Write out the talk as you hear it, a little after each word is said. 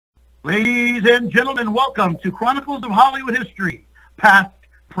Ladies and gentlemen, welcome to Chronicles of Hollywood History, past,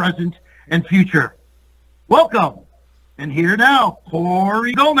 present, and future. Welcome. And here now,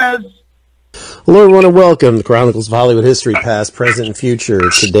 Corey Gomez. Hello everyone and welcome to Chronicles of Hollywood History, past, present, and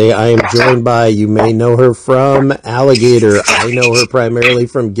future. Today I am joined by, you may know her from Alligator. I know her primarily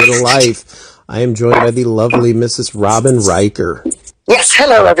from Get a Life. I am joined by the lovely Mrs. Robin Riker. Yes,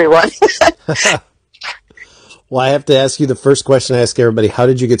 hello everyone. Well, I have to ask you the first question I ask everybody. How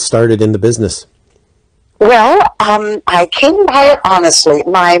did you get started in the business? Well, I came by it honestly.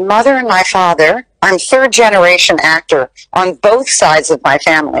 My mother and my father, I'm third generation actor on both sides of my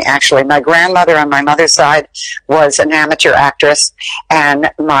family, actually. My grandmother on my mother's side was an amateur actress,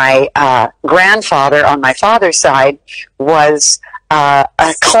 and my grandfather on my father's side was a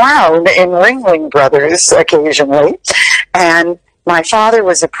clown in Ringling Brothers occasionally. And my father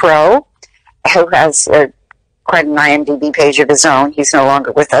was a pro who has quite an IMDb page of his own. He's no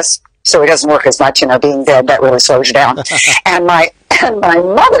longer with us, so he doesn't work as much. You know, being dead, that really slows you down. and my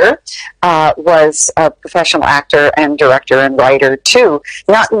mother was a professional actor and director and writer too.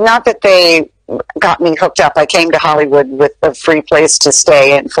 Not that they got me hooked up. I came to Hollywood with a free place to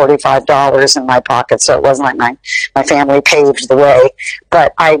stay and $45 in my pocket, so it wasn't like my family paved the way.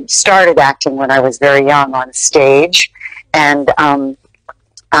 But I started acting when I was very young on stage, and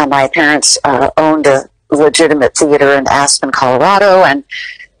my parents owned a legitimate theater in Aspen, Colorado, and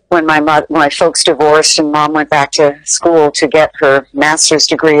when my folks divorced and Mom went back to school to get her master's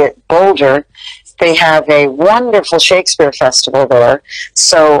degree at Boulder, they have a wonderful Shakespeare festival there.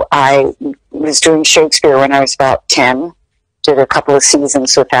 So I was doing Shakespeare when I was about 10, did a couple of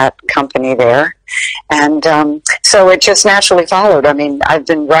seasons with that company there, and so it just naturally followed. I mean, I've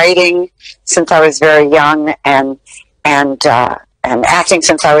been writing since I was very young, and acting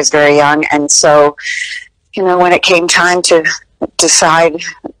since I was very young, and so, you know, when it came time to decide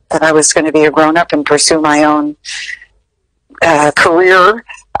that I was going to be a grown-up and pursue my own career,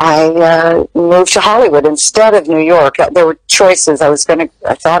 I moved to Hollywood instead of New York. There were choices. I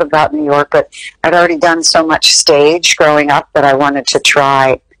thought about New York, but I'd already done so much stage growing up that I wanted to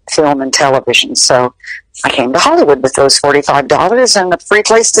try film and television. So I came to Hollywood with those $45 and a free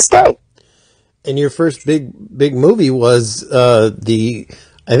place to stay. And your first big movie was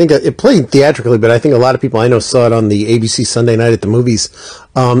I think it played theatrically, but I think a lot of people I know saw it on the ABC Sunday Night at the Movies,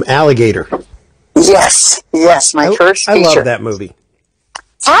 Alligator. Yes, my first feature. I love that movie.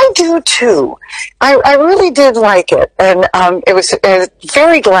 I do too. I really did like it, and it was a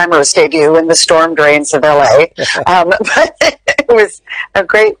very glamorous debut in the storm drains of LA, but it was a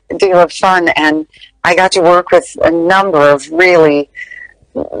great deal of fun, and I got to work with a number of really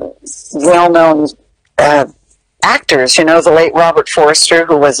well-known actors. You know, the late Robert Forster,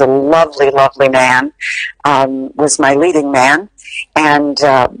 who was a lovely, lovely man, was my leading man, and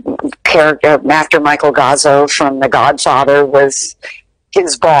actor Michael Gazzo from The Godfather was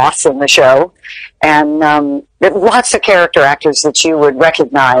his boss in the show, and lots of character actors that you would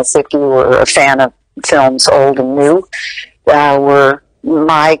recognize if you were a fan of films old and new were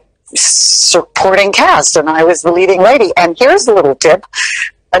my supporting cast, and I was the leading lady. And here's a little tip,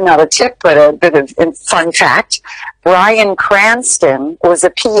 not a tip, but a bit of fun fact. Bryan Cranston was a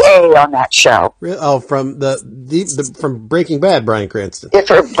PA on that show. Oh, from from Breaking Bad, Bryan Cranston. Yeah,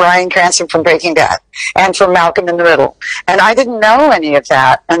 for Bryan Cranston from Breaking Bad, and from Malcolm in the Middle. And I didn't know any of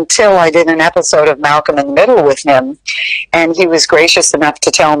that until I did an episode of Malcolm in the Middle with him, and he was gracious enough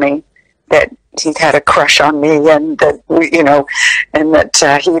to tell me that he'd had a crush on me, and that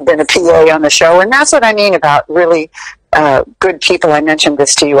he'd been a PA on the show. And that's what I mean about really good people. I mentioned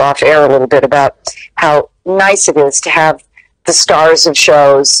this to you off air a little bit about how nice it is to have the stars of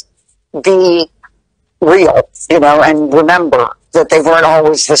shows be real, you know, and remember that they weren't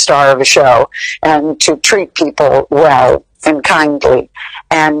always the star of a show, and to treat people well and kindly.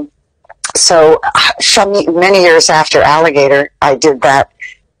 And so many years after Alligator, I did the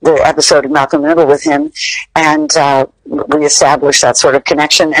episode of Malcolm in the Middle with him, and we established that sort of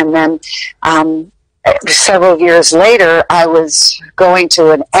connection. And then several years later, I was going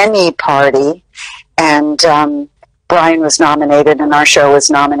to an Emmy party, and Bryan was nominated, and our show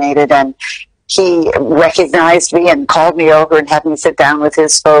was nominated, and he recognized me and called me over and had me sit down with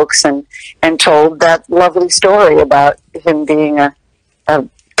his folks and told that lovely story about him being a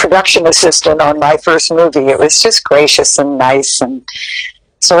production assistant on my first movie. It was just gracious and nice. And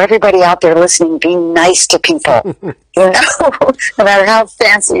so everybody out there listening, be nice to people. You know, no matter how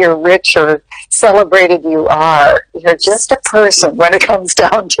fancy or rich or celebrated you are, you're just a person when it comes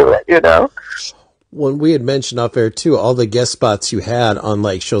down to it, you know. When we had mentioned off air too, all the guest spots you had on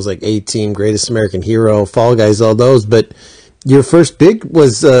like shows like A-Team, Greatest American Hero, Fall Guys, all those, but Your first big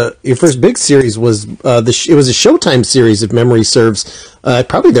series was it was a Showtime series, if memory serves.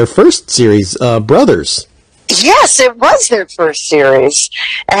 Probably their first series, Brothers. Yes, it was their first series,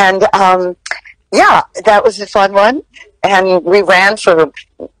 and yeah, that was a fun one. And we ran for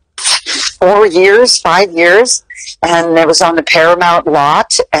 5 years, and it was on the Paramount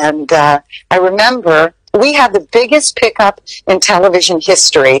lot. And I remember we had the biggest pickup in television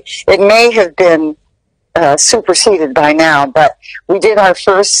history. It may have been superseded by now, but we did our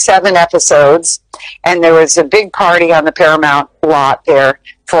first 7 episodes, and there was a big party on the Paramount lot there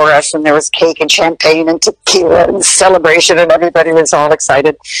for us, and there was cake and champagne and tequila and celebration, and everybody was all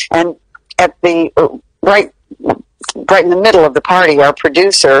excited. And at the right in the middle of the party, our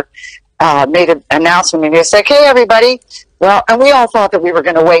producer made an announcement, and he was like, "Hey, everybody." Well, and we all thought that we were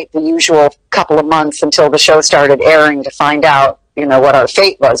going to wait the usual couple of months until the show started airing to find out, what our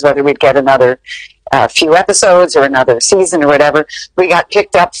fate was, whether we'd get another few episodes or another season or whatever. We got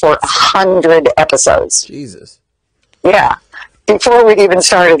picked up for 100 episodes. Jesus. Yeah. Before we'd even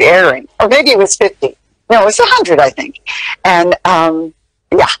started airing. Or maybe it was 50. No, it was 100, I think. And,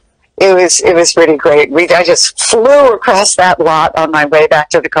 yeah, it was pretty great. I just flew across that lot on my way back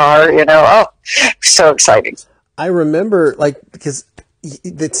to the car, Oh, so exciting. I remember, because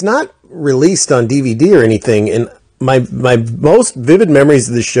it's not released on DVD or anything, and my most vivid memories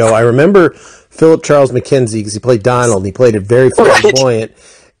of the show, I remember Philip Charles McKenzie, because he played Donald, and he played it very flamboyant.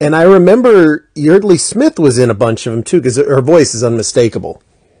 Right. And I remember Yeardley Smith was in a bunch of them, too, because her voice is unmistakable.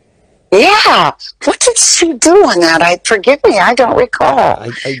 Yeah. What did she do on that? Forgive me, I don't recall. I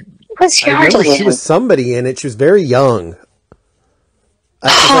remember she was somebody in it. She was very young.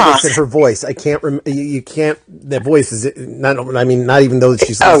 Like I said, her voice. I can't remember. You can't. That voice is not. I mean, not even though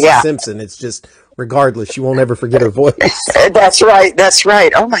she's Lisa Simpson. It's just, regardless, you won't ever forget her voice. That's right. That's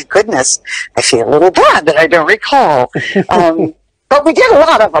right. Oh my goodness, I feel a little bad that I don't recall. But we did a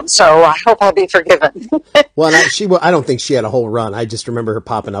lot of them, so I hope I'll be forgiven. Well, I don't think she had a whole run. I just remember her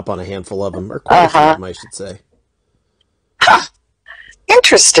popping up on a handful of them, or quite a few of them, I should say. Huh.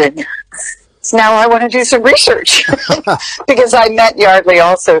 Interesting. So now I want to do some research because I met Yardley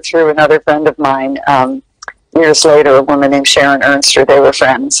also through another friend of mine. Years later, a woman named Sharon Ernster. They were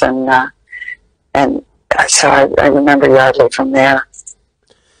friends, and so I remember Yardley from there.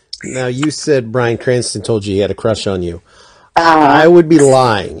 Now, you said Bryan Cranston told you he had a crush on you. I would be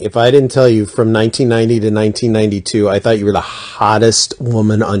lying if I didn't tell you from 1990 to 1992, I thought you were the hottest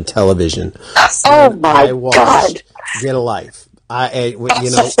woman on television. Oh my God! Get a Life.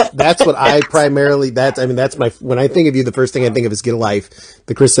 That's what I primarily. That's my. When I think of you, the first thing I think of is Get a Life,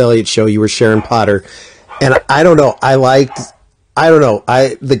 the Chris Elliott Show. You were Sharon Potter, and I don't know.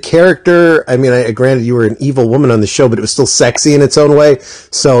 The character. I mean, granted you were an evil woman on the show, but it was still sexy in its own way.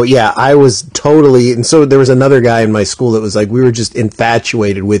 So yeah, I was totally. And so there was another guy in my school that was like, we were just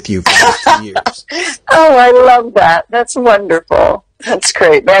infatuated with you for 2 years. Oh, I love that. That's wonderful. That's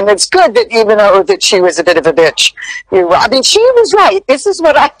great, man. It's good that even though that she was a bit of a bitch, she was right. This is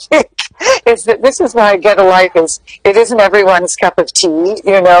what I think. This is why Get a Life it isn't everyone's cup of tea.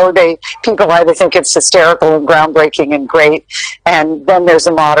 People either think it's hysterical and groundbreaking and great, and then there's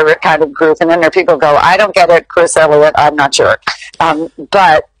a moderate kind of group, and then there are people who go, I don't get it, Chris Elliott, I'm not sure.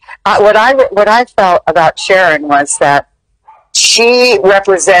 But what I felt about Sharon was that she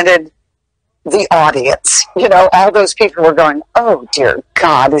represented the audience. All those people were going, oh dear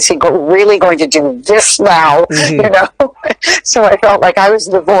God, is he really going to do this now? Mm-hmm. So I felt like I was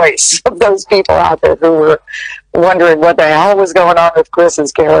the voice of those people out there who were wondering what the hell was going on with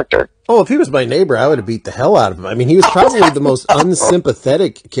Chris's character. Oh, if he was my neighbor, I would have beat the hell out of him. I mean, he was probably the most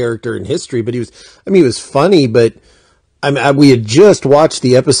unsympathetic character in history, but he was funny, but we had just watched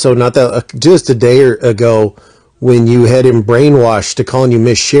the episode just a day ago when you had him brainwashed to calling you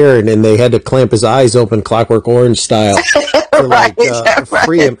Miss Sharon, and they had to clamp his eyes open, Clockwork Orange style, to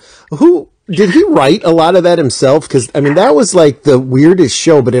free him. Who did he write a lot of that himself? Because that was like the weirdest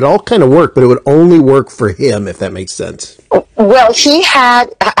show, but it all kind of worked. But it would only work for him, if that makes sense. Well, he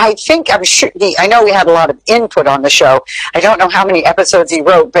had. I'm sure. I know he had a lot of input on the show. I don't know how many episodes he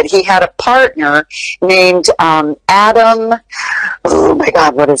wrote, but he had a partner named Adam. Oh my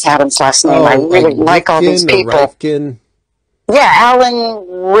God, what is Adam's last name? I really like all these people. Rifkin. Yeah, Alan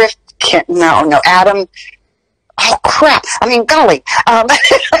Rifkin. No, Adam. Oh crap! Golly.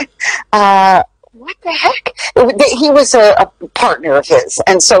 What the heck? He was a partner of his,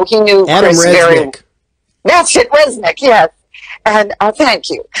 and so he knew Adam Chris Resnick. That's it, Resnick. Yes, and thank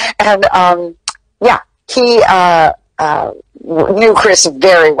you. And he knew Chris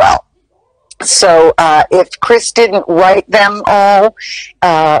very well. So if Chris didn't write them all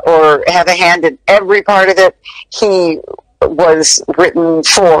or have a hand in every part of it, he was written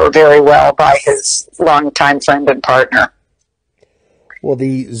for very well by his longtime friend and partner. Well,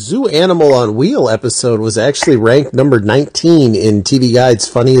 the Zoo Animal on Wheel episode was actually ranked number 19 in TV Guide's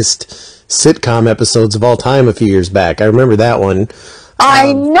funniest sitcom episodes of all time a few years back. I remember that one.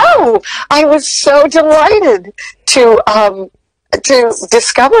 I know. I was so delighted to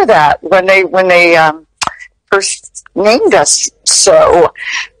discover that when they first named us so,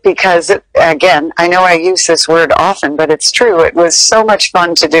 because again, I know I use this word often, but it's true. It was so much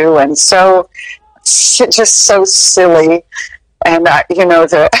fun to do, and just so silly. And I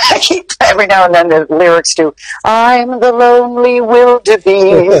keep every now and then the lyrics to "I'm the lonely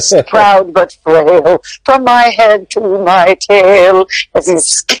wildebeest, proud but frail, from my head to my tail." As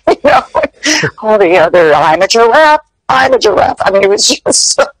he's, all the other "I'm a giraffe, I'm a giraffe." I mean, it was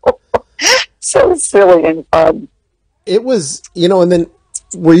just so silly and fun. It was, and then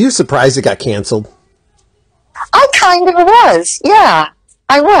were you surprised it got canceled? I kind of was, yeah,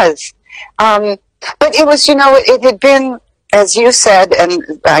 I was. But it was, it had been, as you said,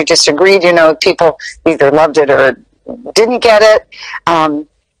 and I just agreed, people either loved it or didn't get it.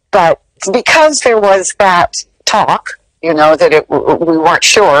 But because there was that talk, that we weren't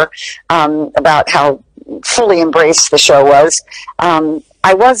sure about how fully embraced the show was,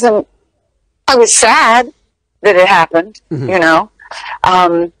 I was sad that it happened,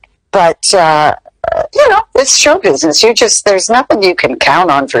 but it's show business. There's nothing you can count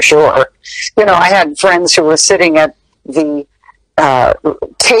on for sure. I had friends who were sitting at the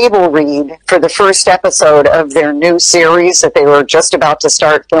table read for the first episode of their new series that they were just about to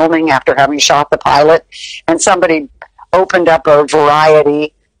start filming after having shot the pilot, and somebody opened up a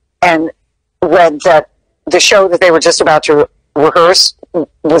Variety and read that the show that they were just about to rehearse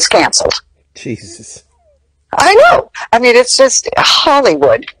was canceled. Jesus. I know. I mean, it's just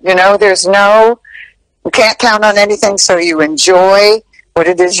Hollywood. You can't count on anything, so you enjoy what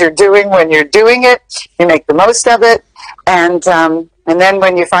it is you're doing when you're doing it. You make the most of it. And then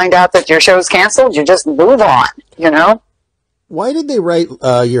when you find out that your show's canceled, you just move on, Why did they write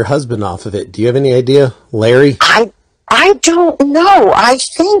your husband off of it? Do you have any idea? Larry? I don't know. I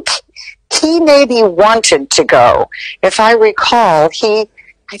think he maybe wanted to go. If I recall, I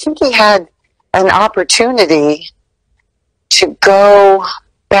think he had an opportunity to go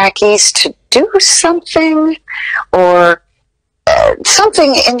back east to do something, or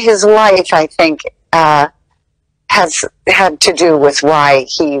something in his life, I think, has had to do with why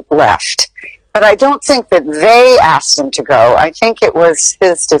he left. But I don't think that they asked him to go. I think it was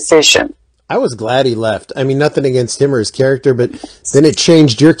his decision. I was glad he left. I mean, nothing against him or his character, but then it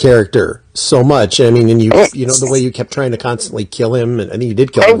changed your character so much. I mean, and the way you kept trying to constantly kill him, and I think you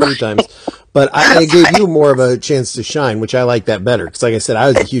did kill him a few times. But I gave you more of a chance to shine, which I like that better. Because like I said, I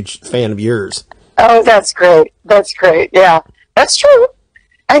was a huge fan of yours. Oh, that's great. That's great. Yeah, that's true.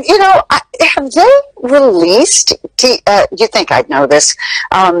 And, have they released, you think I'd know this,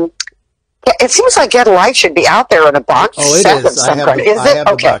 it seems like Get a Life should be out there in a box set of some kind. Is it? I have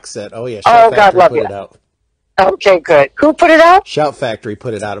the box set. Oh, yeah. Shout Factory God love put you. It out. Okay, good. Who put it out? Shout Factory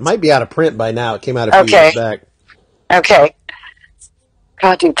put it out. It might be out of print by now. It came out a few years back. Okay.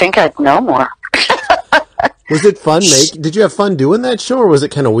 God, you'd think I'd know more. Was it fun? Did you have fun doing that show, or was it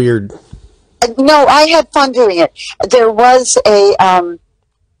kind of weird? No, I had fun doing it. There was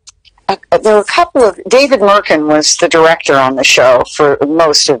there were a couple of, David Merkin was the director on the show for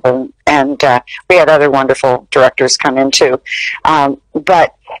most of them, and we had other wonderful directors come in too.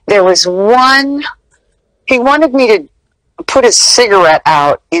 But there was one, he wanted me to put a cigarette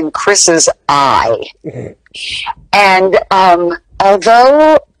out in Chris's eye. And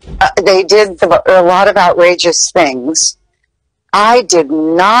although they did a lot of outrageous things, I did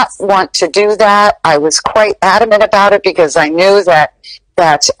not want to do that. I was quite adamant about it because I knew that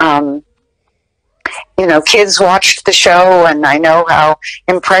kids watched the show, and I know how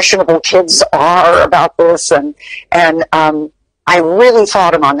impressionable kids are about this, and I really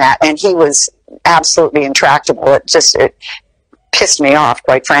fought him on that, and he was absolutely intractable. It pissed me off,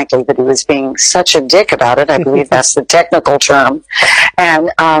 quite frankly, that he was being such a dick about it. I believe that's the technical term, and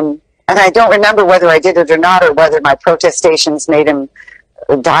I don't remember whether I did it or not, or whether my protestations made him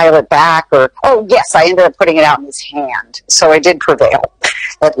dial it back, or, oh yes, I ended up putting it out in his hand. So I did prevail,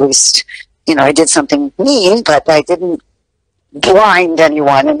 at least. I did something mean, but I didn't blind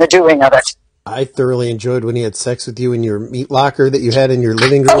anyone in the doing of it. I thoroughly enjoyed when he had sex with you in your meat locker that you had in your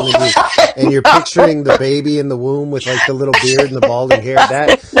living room, and you're picturing the baby in the womb with like the little beard and the balding hair.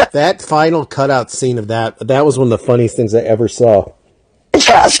 That final cutout scene of that was one of the funniest things I ever saw.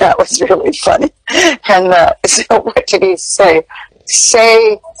 Yeah, that was really funny. And so what did he say?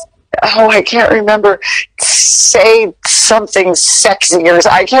 Say oh, I can't remember, say something sexy, or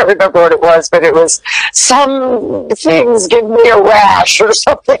I can't remember what it was, but it was some things give me a rash or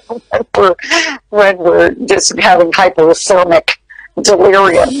something when we're just having hypothermic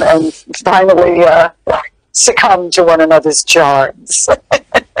delirium and finally succumb to one another's charms.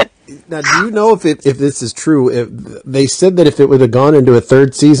 Now, do you know if this is true? If they said that if it would have gone into a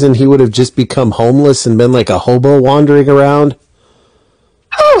third season, he would have just become homeless and been like a hobo wandering around?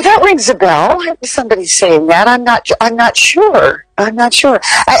 Oh, that rings a bell. Somebody saying that. I'm not sure.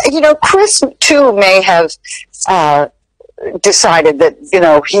 Chris too may have decided that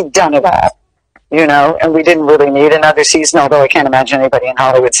he'd done it all. And we didn't really need another season. Although I can't imagine anybody in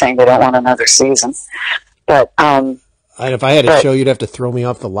Hollywood saying they don't want another season. But if I had a show, you'd have to throw me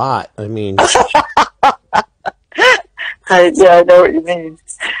off the lot. I mean, I know what you mean.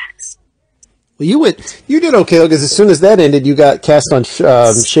 Well, you did okay, because as soon as that ended, you got cast on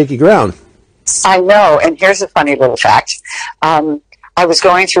shaky ground. I know, and here's a funny little fact. I was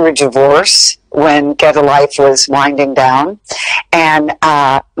going through a divorce when Get a Life was winding down, and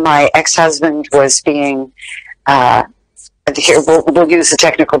my ex-husband was being, here, we'll use the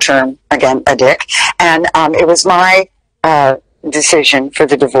technical term again, a dick, and it was my decision for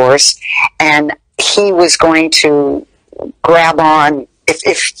the divorce, and he was going to grab on,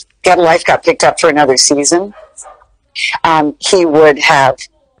 if Get a Life got picked up for another season, he would have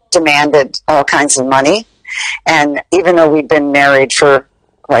demanded all kinds of money. And even though we'd been married for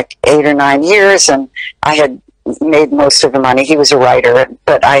like 8 or 9 years, and I had made most of the money, he was a writer,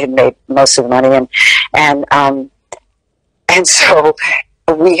 but I had made most of the money, and so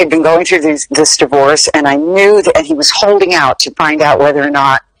we had been going through this divorce, and I knew that, and he was holding out to find out whether or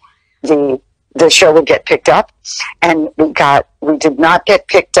not the show would get picked up, and we did not get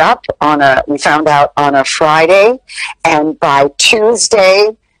picked up we found out on a Friday, and by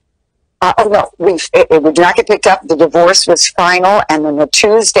Tuesday, it would not get picked up. The divorce was final, and then the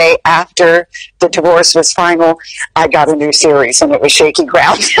Tuesday after the divorce was final, I got a new series, and it was Shaky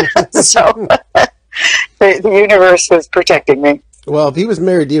Ground. So the universe was protecting me. Well, if he was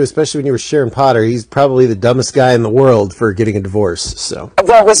married to you, especially when you were Sharon Potter, he's probably the dumbest guy in the world for getting a divorce. So,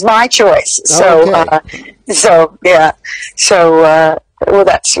 well, it was my choice. So, okay. Well,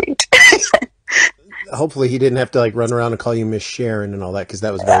 that's sweet. Hopefully, he didn't have to run around and call you Miss Sharon and all that, because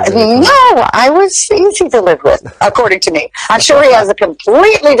that was very. No, I was easy to live with, according to me. I'm sure he has a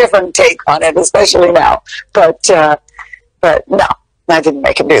completely different take on it, especially now. But no, I didn't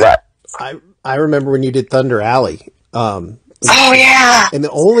make him do that. I remember when you did Thunder Alley. Oh, yeah. And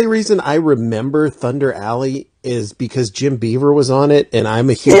the only reason I remember Thunder Alley is because Jim Beaver was on it, and I'm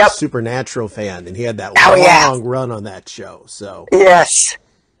a huge Supernatural fan, and he had that long run on that show. So yes,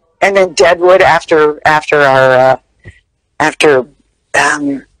 and then Deadwood after Thunder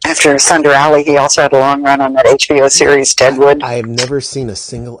Alley, he also had a long run on that HBO series Deadwood. I have never seen a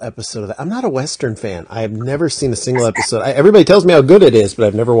single episode of that. I'm not a Western fan. I have never seen a single episode. Everybody tells me how good it is, but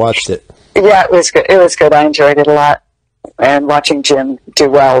I've never watched it. Yeah, it was good. It was good. I enjoyed it a lot. And watching Jim do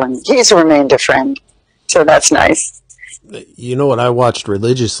well, and he's remained a friend, so that's nice. You know what I watched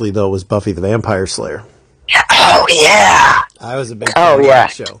religiously, though, was Buffy the Vampire Slayer. Oh, yeah. I was a big fan of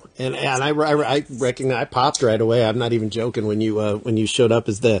that show. And I recognize, I popped right away. I'm not even joking when you showed up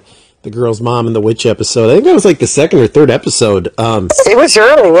as the girl's mom in the witch episode. I think that was the second or third episode. It was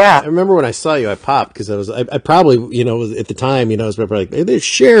early, yeah. I remember when I saw you, I popped, because I probably, at the time, I was probably like, hey, there's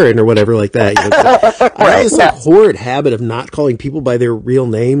Sharon or whatever like that. I have this horrid habit of not calling people by their real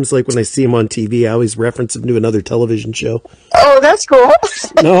names. Like when I see them on TV, I always reference them to another television show. Oh, that's cool.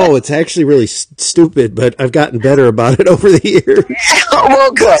 No, it's actually really stupid, but I've gotten better about it over the years. Oh,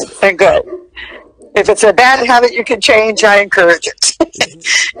 well, good. Good. If it's a bad habit you can change, I encourage it.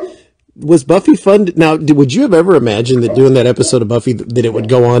 Was Buffy fun? Now, would you have ever imagined that doing that episode of Buffy, that it would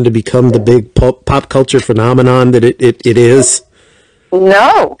go on to become the big pop culture phenomenon that it is?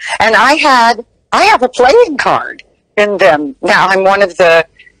 No. And I have a playing card in them. Now, I'm one of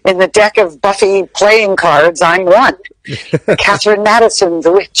in the deck of Buffy playing cards, I'm one. Catherine Madison,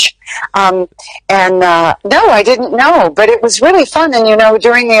 the witch. No, I didn't know, but it was really fun. And,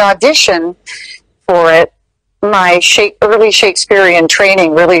 during the audition for it, my early Shakespearean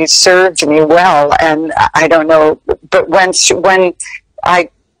training really served me well. And I don't know, but when I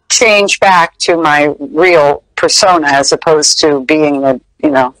changed back to my real persona, as opposed to being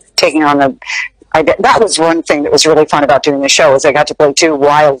taking on that was one thing that was really fun about doing the show, is I got to play two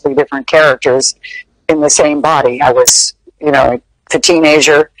wildly different characters in the same body. I was, the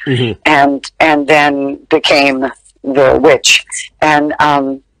teenager, and then became the witch. And,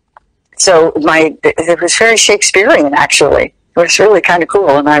 so it was very Shakespearean, actually. was really kind of cool.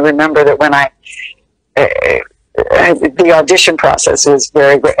 And I remember that when the audition process was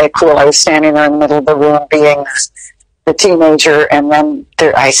very, very cool. I was standing there in the middle of the room being the teenager, and then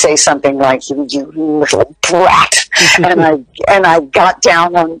I say something like, you little brat. and I got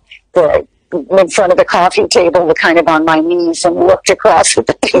down in front of the coffee table, kind of on my knees, and looked across at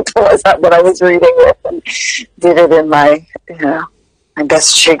the people that I was reading with, and did it in my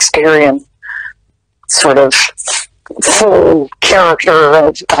best Shakespearean sort of full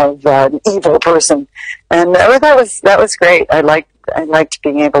character of an evil person, and that was great. I liked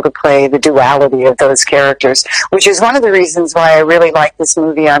being able to play the duality of those characters, which is one of the reasons why I really like this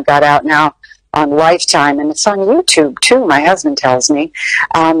movie I've got out now on Lifetime, and it's on YouTube too. My husband tells me,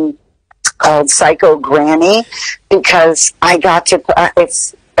 called Psycho Granny, because I got to.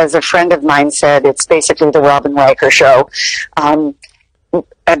 It's, as a friend of mine said, it's basically the Robin Riker show,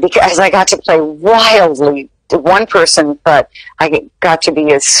 because I got to play wildly one person, but I got to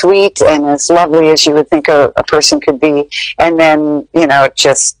be as sweet and as lovely as you would think a person could be, and then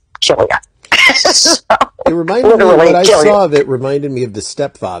just kill you. So, it reminded me, what I saw of it reminded me of The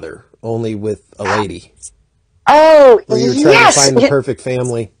Stepfather, only with a lady. Oh, where you were trying to find the perfect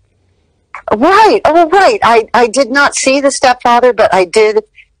family. Right. Oh, right. I did not see The Stepfather, but I did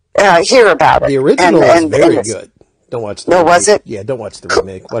hear about it. The original was very good. Don't watch the remake. Was it? Yeah, don't watch the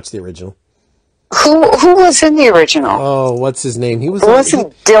remake. Watch the original. Who was in the original? Oh, what's his name?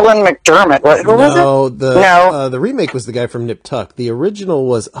 Wasn't Dylan McDermott? Who was it? The remake was the guy from Nip Tuck. The original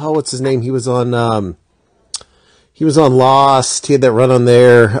was, what's his name? He was on Lost. He had that run on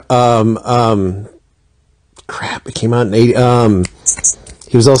there. Crap! It came out in 80.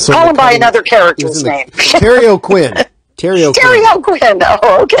 He was also call him by another character's name. Terry O'Quinn. Terry O'Quinn.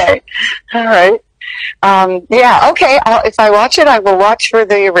 Oh, okay. All right. Yeah. Okay. If I watch it, I will watch for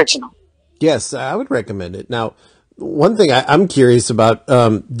the original. Yes, I would recommend it. Now, one thing I'm curious about,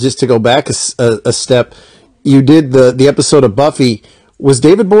 just to go back a step, you did the episode of Buffy. Was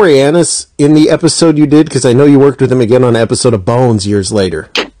David Boreanaz in the episode you did? Because I know you worked with him again on an episode of Bones years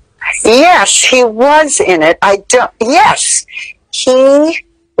later. Yes, he was in it. Yes, he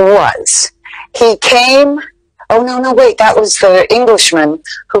was. He came. Oh, no, wait. That was the Englishman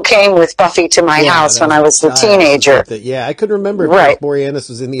who came with Buffy to my house when I was a teenager. I couldn't remember if Boreanaz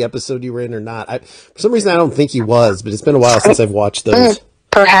was in the episode you were in or not. For some reason, I don't think he was, but it's been a while since I've watched those.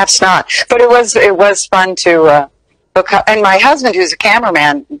 Perhaps not. But it was fun to look up. And my husband, who's a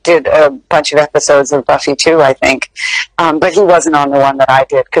cameraman, did a bunch of episodes of Buffy, too, I think. But he wasn't on the one that I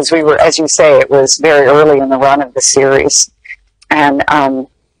did, because we were, as you say, it was very early in the run of the series. And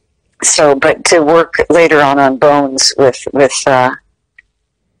but to work later on Bones with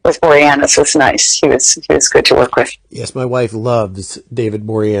Boreanaz was nice. He was good to work with. Yes, my wife loves David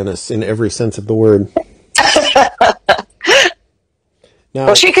Boreanaz in every sense of the word. Now,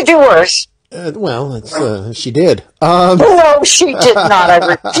 well, she could do worse. She did. No, she did not.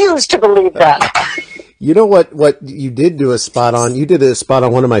 I refuse to believe that. You know what you did do a spot on? You did a spot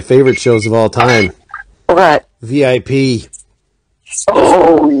on one of my favorite shows of all time. What? VIP.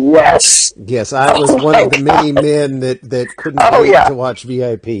 Oh, yes. Yes, I was one of the many men that couldn't wait to watch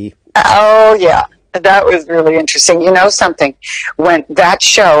VIP. Oh, yeah. That was really interesting. You know something? When that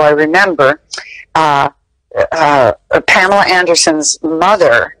show, I remember, Pamela Anderson's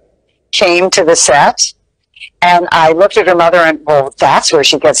mother came to the set, and I looked at her mother and, well, that's where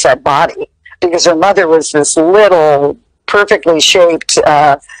she gets that body. Because her mother was this little, perfectly shaped,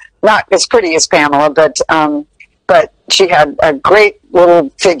 not as pretty as Pamela, but she had a great little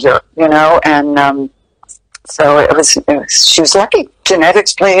figure, and so it was she was lucky.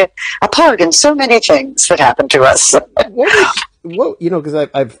 Genetics play a part in so many things that happen to us. Because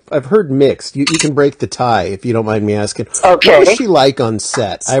I've heard mixed. You can break the tie if you don't mind me asking. Okay. What was she like on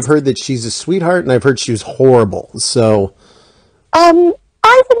set? I've heard that she's a sweetheart, and I've heard she was horrible. So, I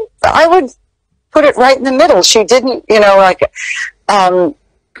would put it right in the middle. She didn't,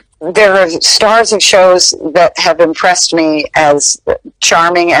 there are stars of shows that have impressed me as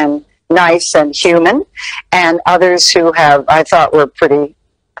charming and nice and human, and others who I thought were pretty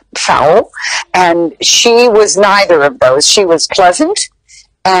foul. And she was neither of those. She was pleasant,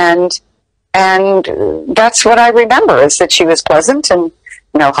 and that's what I remember, is that she was pleasant and,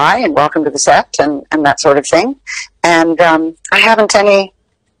 hi and welcome to the set and that sort of thing. And I haven't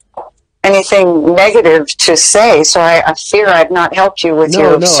anything negative to say, so I fear I've not helped you with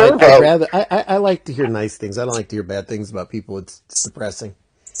your survey. I like to hear nice things. I don't like to hear bad things about people. It's depressing.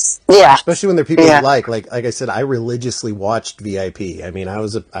 Yeah, especially when they're people you like. Like I said, I religiously watched VIP. I mean, I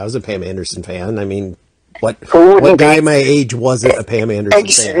was a Pam Anderson fan. I mean, What guy my age wasn't a Pam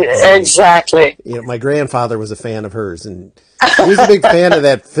Anderson fan? Exactly. You know, my grandfather was a fan of hers, and he was a big fan of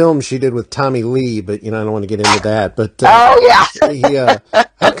that film she did with Tommy Lee. But you know, I don't want to get into that. But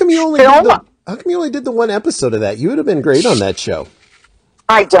how come you only did the one episode of that? You would have been great on that show.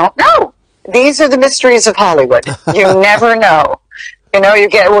 I don't know. These are the mysteries of Hollywood. You never know. You know, you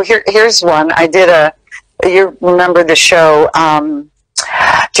get, well, here's one. I did you remember the show,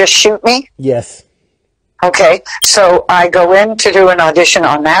 Just Shoot Me? Yes. Okay. So I go in to do an audition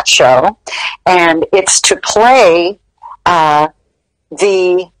on that show, and it's to play, I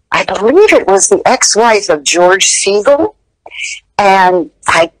believe it was the ex-wife of George Siegel. And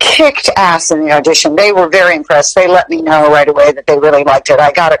I kicked ass in the audition. They were very impressed. They let me know right away that they really liked it.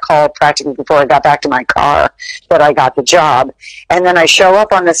 I got a call practically before I got back to my car that I got the job. And then I show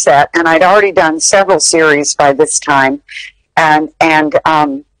up on the set, and I'd already done several series by this time. And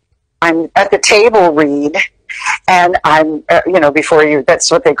I'm at the table read, and I'm,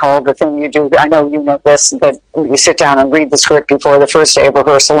 that's what they call the thing you do. I know you know this, that you sit down and read the script before the first day of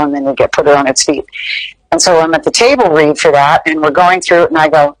rehearsal, and then you get put it on its feet. And so I'm at the table read for that, and we're going through it, and I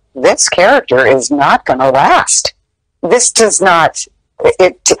go, this character is not going to last. This does not,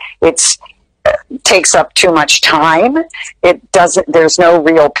 it takes up too much time. There's no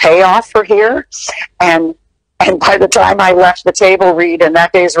real payoff for here. And by the time I left the table read and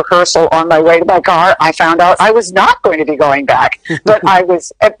that day's rehearsal on my way to my car, I found out I was not going to be going back. But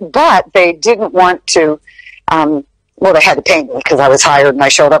they didn't want to, they had to pay me because I was hired and I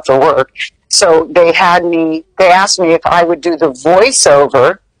showed up for work. So they asked me if I would do the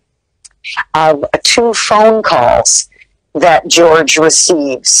voiceover of 2 phone calls that George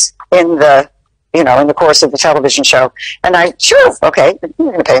receives in the course of the television show. And sure, okay,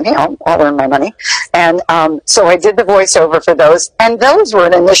 you're going to pay me, I'll earn my money. And so I did the voiceover for those, and those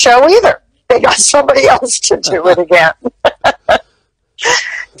weren't in the show either. They got somebody else to do it again.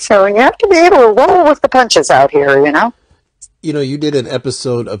 So you have to be able to roll with the punches out here, you know? You know, you did an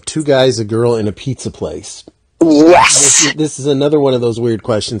episode of 2 Guys, a Girl in a Pizza Place. Yes. This is another one of those weird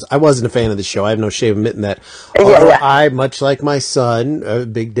questions. I wasn't a fan of the show. I have no shame admitting that. Yeah. I, much like my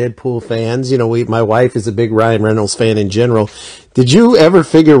son, big Deadpool fans, you know, my wife is a big Ryan Reynolds fan in general. Did you ever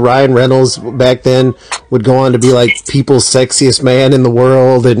figure Ryan Reynolds back then would go on to be like people's sexiest man in the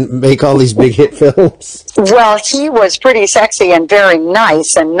world and make all these big hit films? Well, he was pretty sexy and very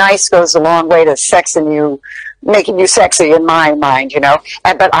nice, and nice goes a long way to sexing you, making you sexy in my mind, you know.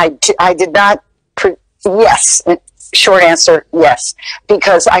 But I did not. Yes. Short answer, yes.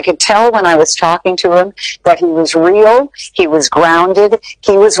 Because I could tell when I was talking to him that he was real, he was grounded,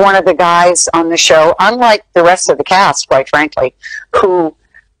 he was one of the guys on the show, unlike the rest of the cast, quite frankly, who,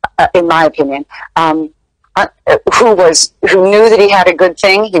 in my opinion, who knew that he had a good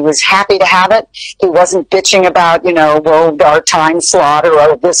thing. He was happy to have it. He wasn't bitching about, our time slot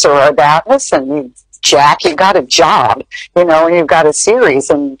or this or that. Listen, Jack, you've got a job, and you've got a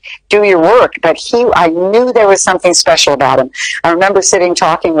series, and do your work. But I knew there was something special about him. I remember sitting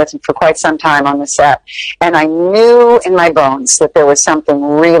talking with him for quite some time on the set, and I knew in my bones that there was something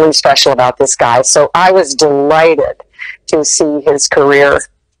really special about this guy. So I was delighted to see his career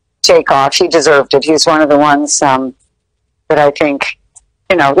take off. He deserved it. He's one of the ones that I think,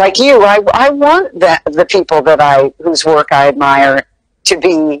 like you, I want the people whose work I admire to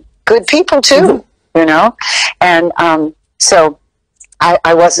be good people too. Mm-hmm. And so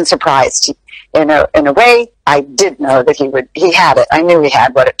I wasn't surprised. In a way, I did know that he had it. I knew he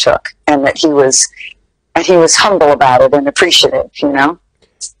had what it took, and that he was humble about it and appreciative,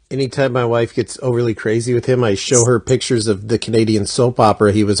 Anytime my wife gets overly crazy with him, I show her pictures of the Canadian soap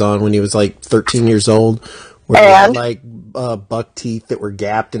opera he was on when he was like 13 years old, where he had like buck teeth that were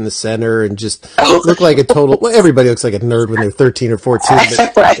gapped in the center and just looked like a total. Well, everybody looks like a nerd when they're 13 or 14,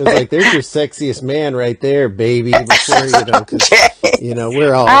 but it was like, there's your sexiest man right there, baby. Before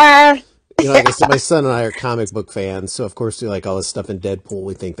we're all. Like I said, my son and I are comic book fans, so of course we like all this stuff in Deadpool.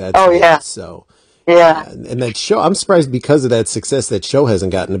 We think that's great, so. Yeah. And that show, I'm surprised because of that success, that show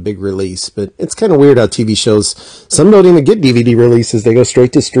hasn't gotten a big release. But it's kind of weird how TV shows, some don't even get DVD releases. They go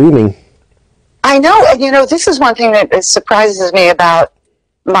straight to streaming. I know. And, this is one thing that surprises me about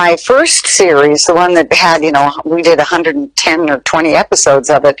my first series, the one that had, we did 110 or 20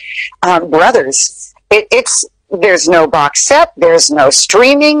 episodes of it, Brothers. There's no box set, there's no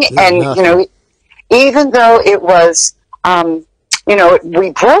streaming. And, even though it was...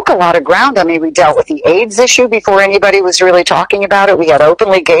 we broke a lot of ground. I mean, we dealt with the AIDS issue before anybody was really talking about it. We had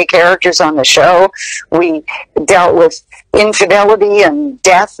openly gay characters on the show. We dealt with infidelity and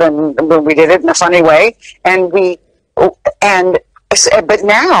death, and we did it in a funny way. And but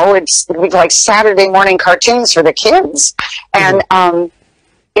now it's like Saturday morning cartoons for the kids. And I'm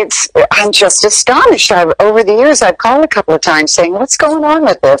just astonished. Over the years, I've called a couple of times saying, what's going on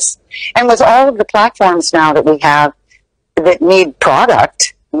with this? And with all of the platforms now that we have that need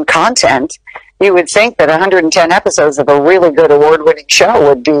product and content, you would think that 110 episodes of a really good award-winning show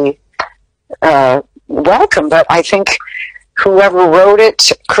would be welcome. But I think whoever wrote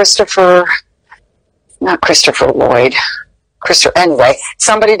it, anyway,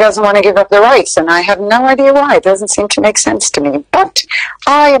 somebody doesn't want to give up the rights, and I have no idea why. It doesn't seem to make sense to me. But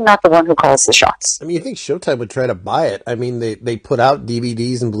I am not the one who calls the shots. I mean, you think Showtime would try to buy it? I mean, they put out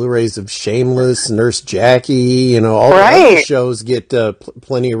DVDs and Blu-rays of Shameless, Nurse Jackie, all the other shows get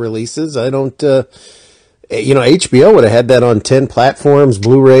plenty of releases. I don't, HBO would have had that on 10 platforms,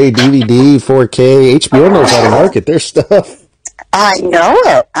 Blu-ray, DVD, 4K. HBO knows how to market their stuff. I know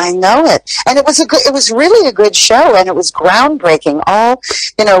it. And it was really a good show, and it was groundbreaking. All,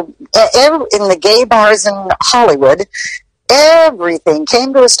 in the gay bars in Hollywood, everything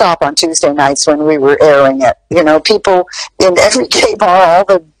came to a stop on Tuesday nights when we were airing it. People in every gay bar, all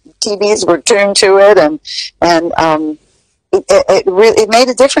the TVs were tuned to it, and it really made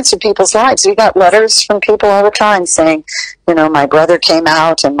a difference in people's lives. We got letters from people all the time saying, my brother came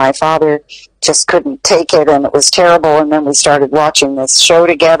out and my father just couldn't take it and it was terrible, and then we started watching this show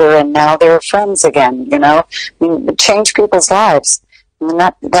together and now they're friends again. It changed people's lives.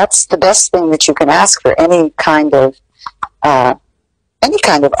 And that's the best thing that you can ask for any kind of art,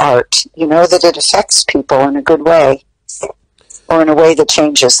 that it affects people in a good way or in a way that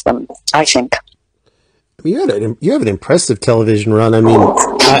changes them, I think. You have an impressive television run. I mean,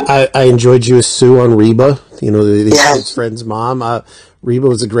 I enjoyed you as Sue on Reba, the kids' friend's mom. Reba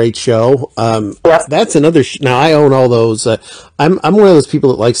was a great show. That's another. Now I own all those. I'm one of those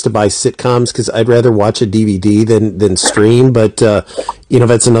people that likes to buy sitcoms because I'd rather watch a DVD than stream. But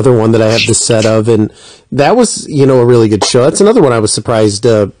that's another one that I have the set of, and that was a really good show. That's another one I was surprised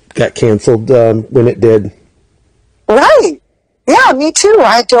got canceled when it did. Right. Yeah, me too.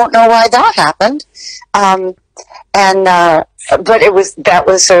 I don't know why that happened. But that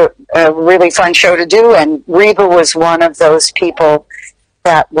was a really fun show to do, and Reba was one of those people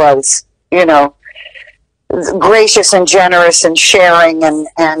that was, gracious and generous and sharing, and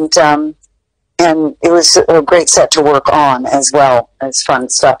it was a great set to work on as well as fun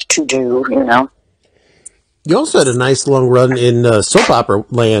stuff to do, You also had a nice long run in soap opera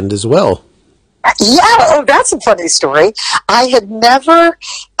land as well. Yeah, that's a funny story. I had never,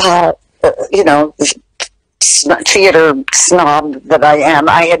 theater snob that I am,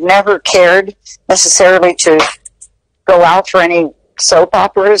 I had never cared necessarily to go out for any soap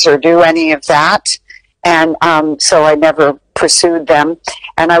operas or do any of that. And so I never pursued them.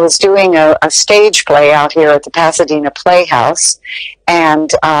 And I was doing a stage play out here at the Pasadena Playhouse.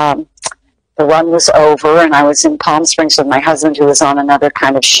 And the run was over, and I was in Palm Springs with my husband, who was on another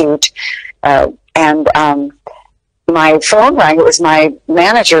kind of shoot. My phone rang. It was my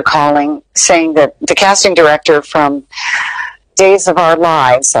manager calling, saying that the casting director from Days of Our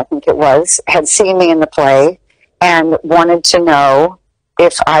Lives, I think it was, had seen me in the play and wanted to know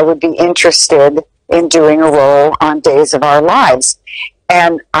if I would be interested in doing a role on Days of Our Lives.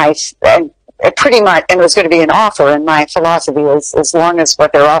 And pretty much, and it was going to be an offer, and my philosophy is, as long as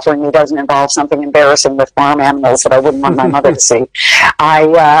what they're offering me doesn't involve something embarrassing with farm animals that I wouldn't want my mother to see,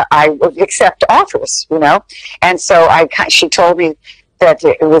 I would accept offers, And so she told me that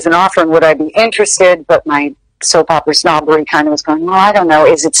it was an offer and would I be interested, but my soap opera snobbery kind of was going, well, I don't know,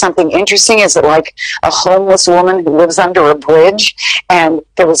 is it something interesting? Is it like a homeless woman who lives under a bridge? And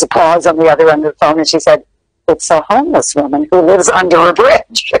there was a pause on the other end of the phone, and she said, it's a homeless woman who lives under a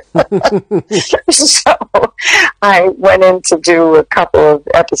bridge. So I went in to do a couple of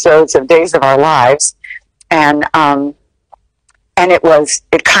episodes of Days of Our Lives, and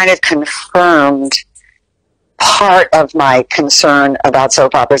it kind of confirmed part of my concern about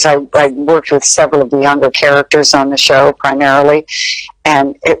soap operas. I worked with several of the younger characters on the show primarily,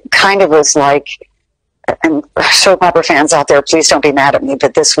 and it kind of was like, and soap opera fans out there, please don't be mad at me,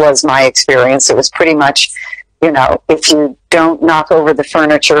 but this was my experience. It was pretty much, if you don't knock over the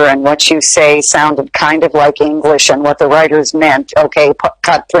furniture and what you say sounded kind of like English and what the writers meant, okay,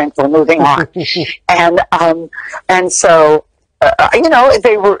 cut, print, we're moving on. And so,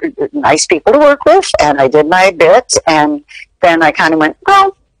 they were nice people to work with, and I did my bit, and then I kind of went,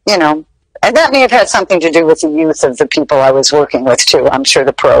 well, and that may have had something to do with the youth of the people I was working with, too. I'm sure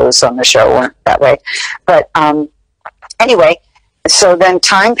the pros on the show weren't that way. But anyway, so then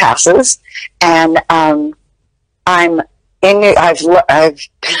time passes, and I'm in, I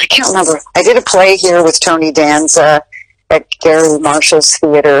can't remember. I did a play here with Tony Danza, at Gary Marshall's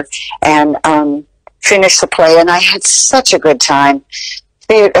theater and finished the play, and I had such a good time.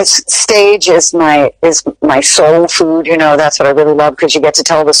 Stage is my soul food, you know. That's what I really love, because you get to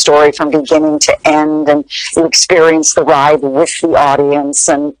tell the story from beginning to end, and you experience the ride with the audience,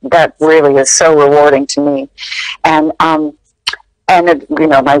 and that really is so rewarding to me. And you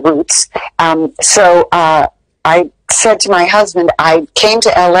know, my roots. So I said to my husband, I came to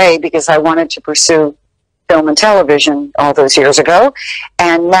LA because I wanted to pursue film and television all those years ago,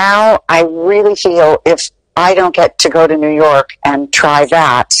 and now I really feel if I don't get to go to New York and try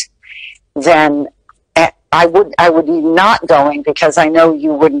that, then I would be not going, because I know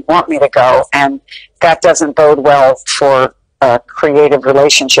you wouldn't want me to go, and that doesn't bode well for a creative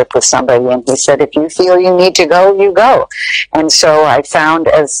relationship with somebody. And he said, if you feel you need to go, you go. And so I found,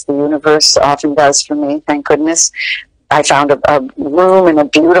 as the universe often does for me, thank goodness, I found a room in a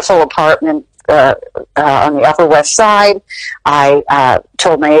beautiful apartment on the Upper West Side. I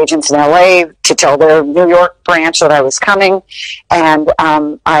told my agents in LA to tell their New York branch that I was coming, and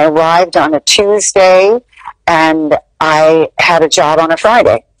I arrived on a Tuesday, and I had a job on a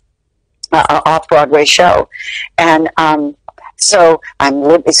Friday, off-Broadway show. And so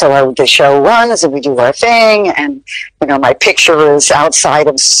the show runs, and we do our thing, and you know, my picture is outside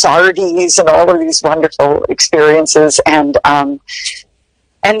of Sardi's and all of these wonderful experiences, and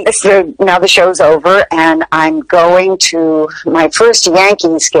so now the show's over, and I'm going to my first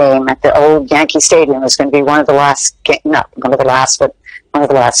Yankees game at the old Yankee Stadium. It's going to be one of the last, not one of the last, but one of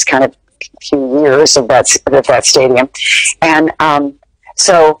the last kind of few years of that stadium. And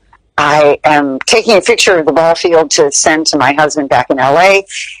so I am taking a picture of the ball field to send to my husband back in LA,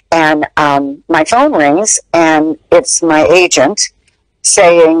 and my phone rings, and it's my agent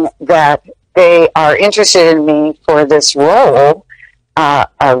saying that they are interested in me for this role, a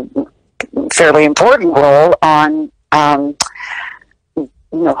fairly important role on,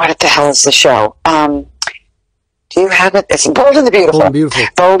 what the hell is the show? Do you have it? It's Bold and the Beautiful. Bold and Beautiful.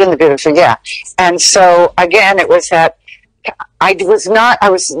 Bold and the Beautiful, yeah. And so, again, it was that I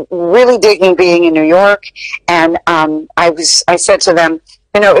was really digging being in New York, and I said to them,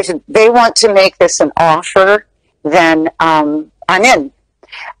 you know, if they want to make this an offer, then I'm in.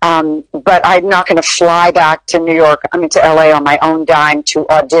 But I'm not going to fly back to to LA on my own dime to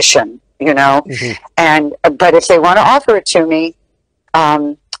audition, you know. Mm-hmm. But if they want to offer it to me,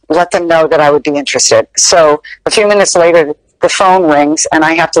 let them know that I would be interested. So a few minutes later, the phone rings, and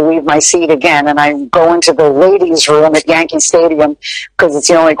I have to leave my seat again, and I go into the ladies' room at Yankee Stadium, because it's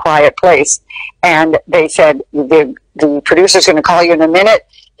the only quiet place. And they said, the producer's going to call you in a minute.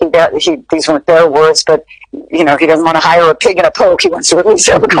 These weren't their words, but you know, he doesn't want to hire a pig in a poke. He wants to at least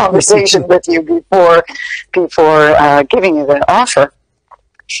have a conversation with you before giving you the offer.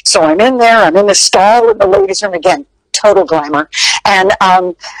 So I'm in there. I'm in the stall in the ladies' room again. Total glamour. And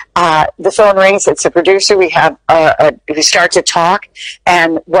the phone rings. It's a producer. We start to talk,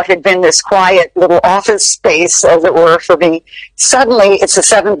 and what had been this quiet little office space, as it were, for me, suddenly it's a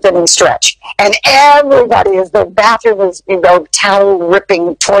 7th inning stretch, and everybody is, the bathroom is, you know, towel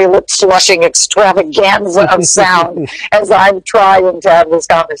ripping, toilet flushing extravaganza of sound as I'm trying to have this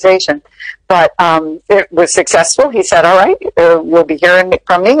conversation. But it was successful. He said, all right, you'll be hearing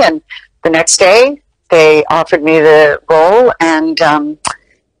from me. And the next day, they offered me the role, and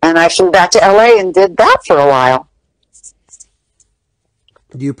I flew back to LA and did that for a while.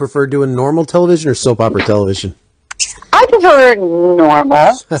 Do you prefer doing normal television or soap opera television? I prefer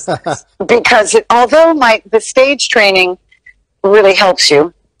normal because although the stage training really helps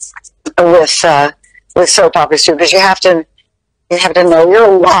you with soap operas too, because you have to know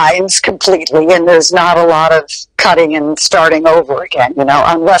your lines completely, and there's not a lot of cutting and starting over again, you know,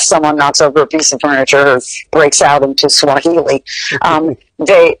 unless someone knocks over a piece of furniture or breaks out into Swahili.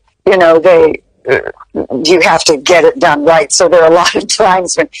 You have to get it done right. So there are a lot of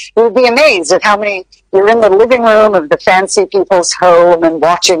times when you would be amazed at how many, you're in the living room of the fancy people's home and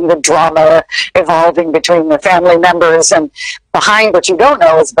watching the drama evolving between the family members, and behind, what you don't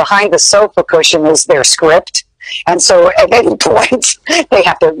know is behind the sofa cushion is their script. And so at any point, they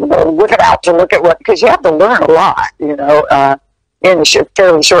have to whip it out to look at because you have to learn a lot, you know, in a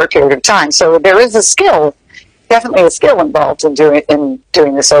fairly short period of time. So there is a skill, definitely a skill involved in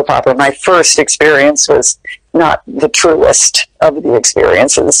doing the soap opera. My first experience was not the truest of the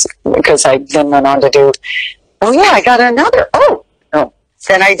experiences, because I then went on to do, I got another,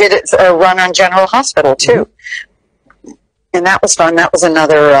 then I did a run on General Hospital too. Mm-hmm. And that was fun. That was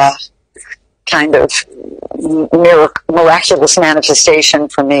another kind of miraculous manifestation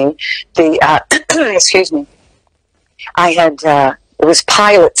for me. Excuse me. I had, it was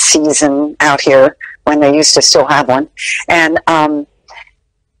pilot season out here when they used to still have one. And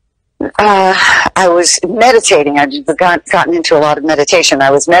I was meditating. I'd gotten into a lot of meditation.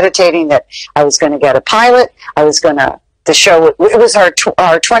 I was meditating that I was going to get a pilot. I was going to, the show, it was our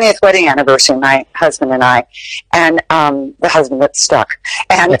 20th wedding anniversary, my husband and I, and the husband that stuck.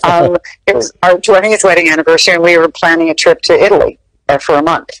 And it was our 20th wedding anniversary, and we were planning a trip to Italy for a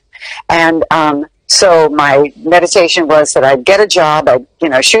month. And so my meditation was that I'd get a job, I'd,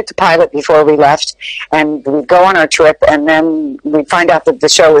 shoot the pilot before we left, and we'd go on our trip, and then we'd find out that the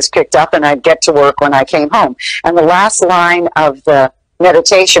show was picked up, and I'd get to work when I came home. And the last line of the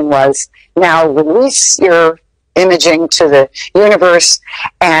meditation was, now release your imaging to the universe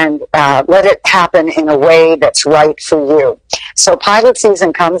and let it happen in a way that's right for you. So pilot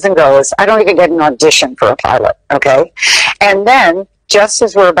season comes and goes. I don't even get an audition for a pilot, okay? And then, just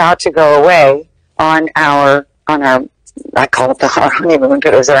as we're about to go away on our I call it the honeymoon,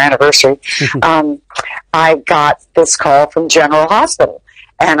 but it was our anniversary, I got this call from General Hospital.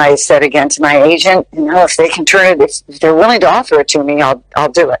 And I said again to my agent, if they can turn it, if they're willing to offer it to me,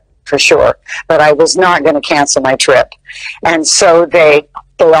 I'll do it for sure. But I was not going to cancel my trip. And so they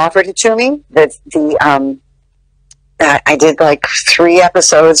offered it to me. I did like 3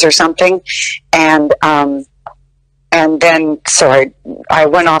 episodes or something. And then, so I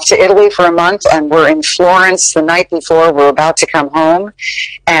went off to Italy for a month, and we're in Florence the night before we're about to come home.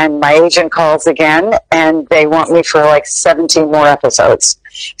 And my agent calls again, and they want me for like 17 more episodes.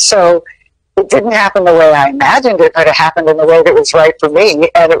 So it didn't happen the way I imagined it, but it happened in the way that was right for me.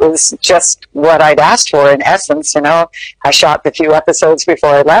 And it was just what I'd asked for in essence. I shot the few episodes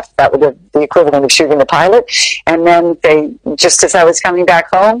before I left. That would be the equivalent of shooting the pilot. And then just as I was coming back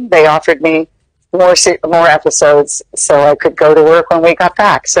home, they offered me more episodes so I could go to work when we got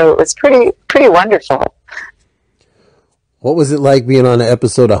back. So it was pretty wonderful. What was it like being on an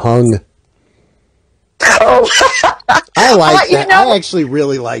episode of Hung? Oh, I like that. I actually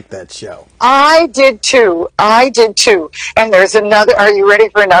really like that show. I did too. And there's another. Are you ready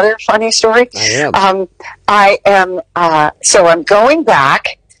for another funny story? I am. So I'm going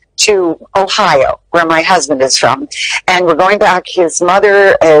back to Ohio, where my husband is from, and we're going back. His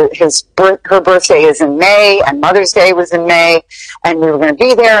mother, her birthday is in May, and Mother's Day was in May, and we were going to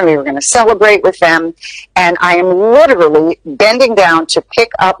be there, and we were going to celebrate with them. And I am literally bending down to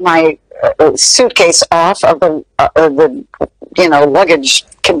pick up my suitcase off of the luggage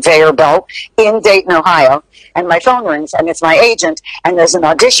conveyor belt in Dayton, Ohio, and my phone rings, and it's my agent, and there's an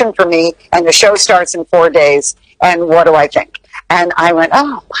audition for me, and the show starts in 4 days, and what do I think? And I went,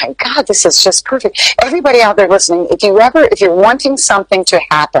 oh my God, this is just perfect. Everybody out there listening, if you're wanting something to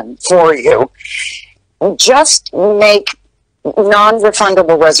happen for you, just make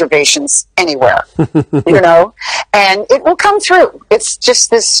non-refundable reservations anywhere, and it will come through. It's just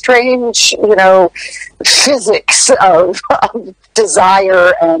this strange, physics of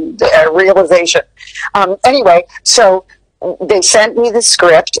desire and realization. Anyway, so they sent me the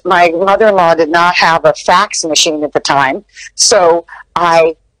script. My mother-in-law did not have a fax machine at the time, so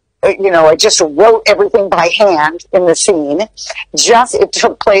I just wrote everything by hand in the scene. It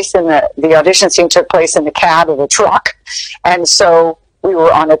took place the audition scene took place in the cab of a truck. And so we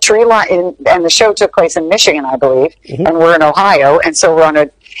were on a tree line, and the show took place in Michigan, I believe, and we're in Ohio. And so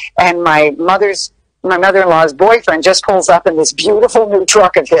and my mother-in-law's boyfriend just pulls up in this beautiful new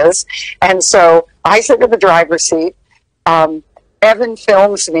truck of his. And so I sit in the driver's seat. Evan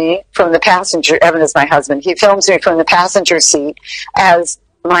films me from the passenger. Evan is my husband. He films me from the passenger seat as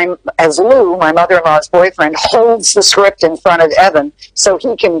Lou, my mother-in-law's boyfriend, holds the script in front of Evan so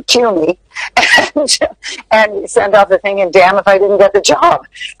he can cue me and send out the thing, and damn if I didn't get the job.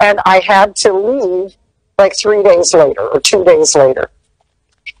 And I had to leave like 3 days later or 2 days later.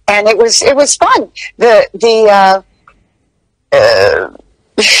 And it was fun. The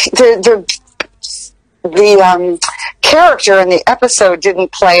character in the episode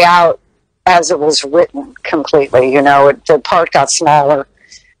didn't play out as it was written completely. The part got smaller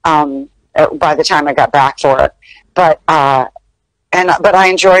by the time I got back for it. But I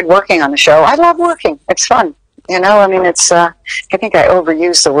enjoyed working on the show. I love working. It's fun. It's I think I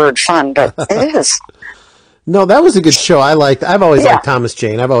overused the word fun, but it is. No, that was a good show. I've always liked Thomas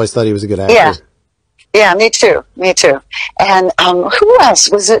Jane. I've always thought he was a good actor. Yeah, me too. And who else?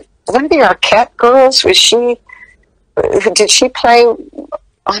 Was it one of the Arquette girls? Did she play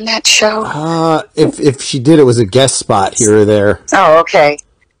on that show? If she did, it was a guest spot here or there. Oh, okay.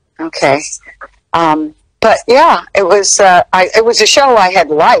 But yeah, it was a show I had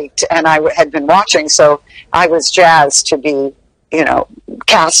liked and I had been watching, so I was jazzed to be,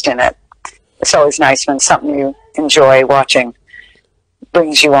 cast in it. It's always nice when something you enjoy watching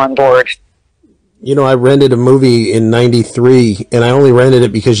brings you on board. You know, I rented a movie in '93, and I only rented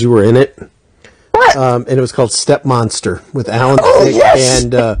it because you were in it. What? And it was called Step Monster with Alan Oh, Thicke yes.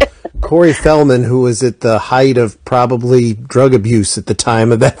 and Corey Feldman, who was at the height of probably drug abuse at the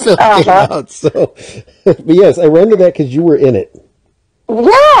time of that film came out. So, but yes, I rented that because you were in it. Yeah.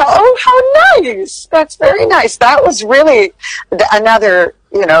 Oh, how nice. That's very nice. That was really another,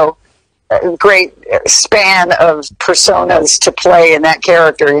 great span of personas to play in that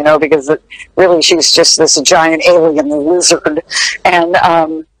character, because really she's just this giant alien lizard.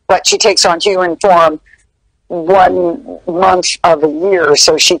 And, but she takes on human form 1 month of a year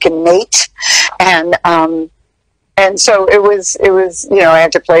so she can mate. And so it was, I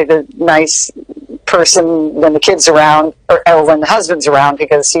had to play the nice person when the kid's around or when the husband's around,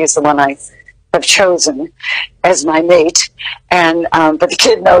 because he's the one I have chosen as my mate. And, but the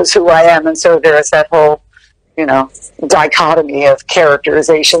kid knows who I am. And so there's that whole, dichotomy of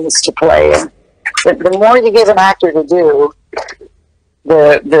characterizations to play. And the more you give an actor to do,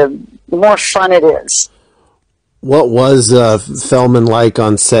 the more fun it is. What was Feldman like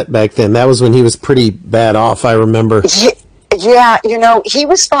on set back then? That was when he was pretty bad off, I remember. Yeah, he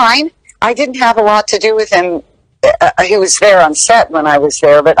was fine. I didn't have a lot to do with him. He was there on set when I was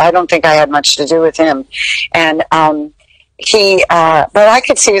there, but I don't think I had much to do with him. And but I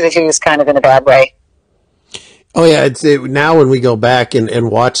could see that he was kind of in a bad way. Oh yeah, now when we go back and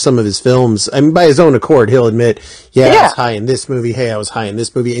watch some of his films, I mean, by his own accord, he'll admit, I was high in this movie. Hey, I was high in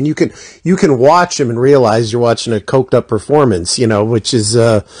this movie, and you can watch him and realize you're watching a coked up performance, which is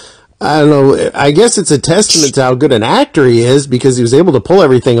I don't know. I guess it's a testament to how good an actor he is because he was able to pull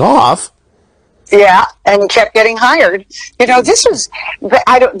everything off. Yeah, and he kept getting hired. This was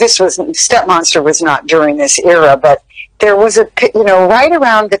Step Monster was not during this era, but there was right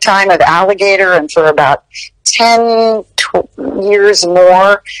around the time of Alligator, and for about 10 years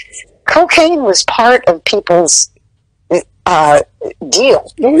more, cocaine was part of people's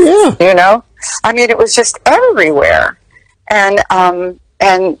deal. Oh yeah. I mean, it was just everywhere, and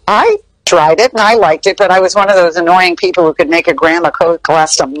I tried it and I liked it, but I was one of those annoying people who could make a gram of coke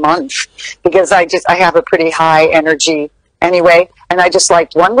last a month because I have a pretty high energy anyway, and I just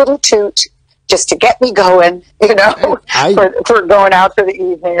liked one little toot just to get me going, for going out for the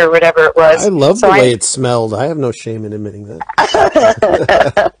evening or whatever it was. I love the way it smelled. I have no shame in admitting that.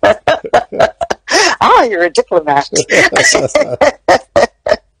 You're a diplomat.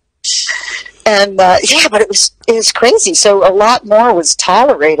 And but it was crazy. So a lot more was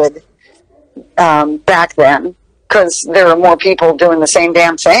tolerated back then because there were more people doing the same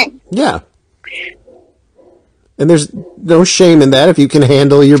damn thing. Yeah. And there's no shame in that if you can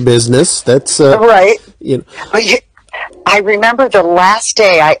handle your business. That's right. I remember the last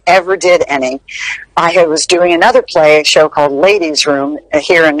day I ever did any. I was doing another play, a show called Ladies' Room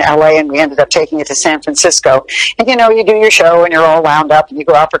here in LA, and we ended up taking it to San Francisco. And you do your show and you're all wound up and you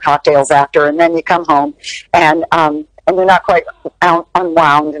go out for cocktails after, and then you come home and you're not quite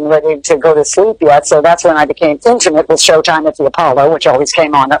unwound and ready to go to sleep yet. So that's when I became intimate with Showtime at the Apollo, which always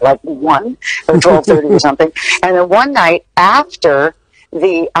came on at like 1 or 12:30 or something. And then one night after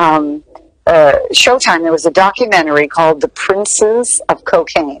the Showtime, there was a documentary called The Princes of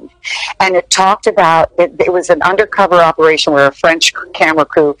Cocaine. And it talked about, it was an undercover operation where a French camera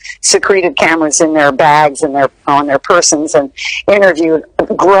crew secreted cameras in their bags and on their persons and interviewed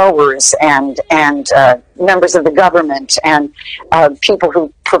growers and members of the government and people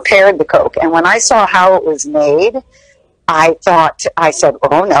who prepared the coke. And when I saw how it was made, I said,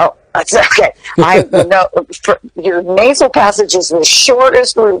 oh no. That's okay. I know your nasal passage is the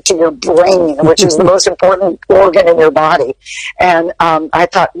shortest route to your brain, which is the most important organ in your body. And I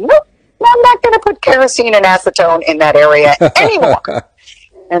thought, nope, I'm not going to put kerosene and acetone in that area anymore.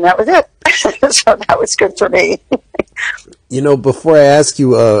 And that was it. So that was good for me. Before I ask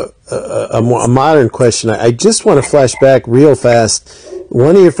you a modern question, I just want to flash back real fast.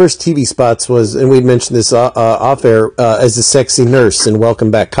 One of your first TV spots was, and we'd mentioned this off air, as a sexy nurse in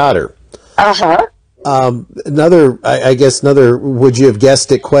Welcome Back, Kotter. Uh-huh. Another, would you have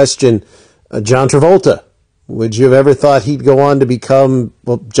guessed it question, John Travolta. Would you have ever thought he'd go on to become,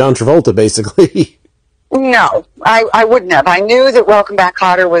 John Travolta, basically? No, I wouldn't have. I knew that Welcome Back,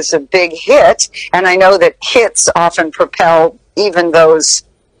 Kotter was a big hit, and I know that hits often propel even those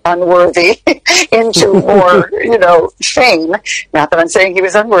unworthy into more, fame. Not that I'm saying he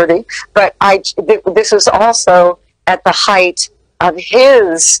was unworthy, but this was also at the height of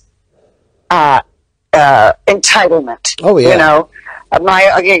his entitlement. Oh yeah.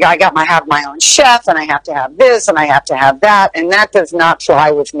 I have my own chef, and I have to have this, and I have to have that, and that does not fly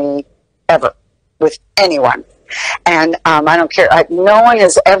with me ever, with anyone. And I don't care. No one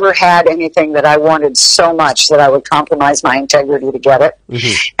has ever had anything that I wanted so much that I would compromise my integrity to get it.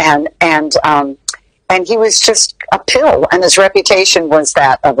 Mm-hmm. And he was just a pill, and his reputation was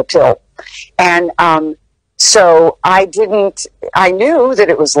that of a pill. And so I knew that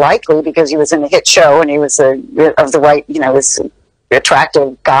it was likely, because he was in a hit show and he was of the right, this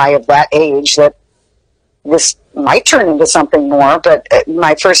attractive guy of that age, that this might turn into something more. But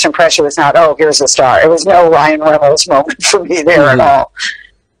my first impression was not, oh, here's a star. It was no Ryan Reynolds moment for me there at all.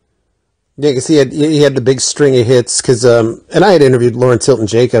 Yeah, because he had the big string of hits. Because and I had interviewed Lawrence Hilton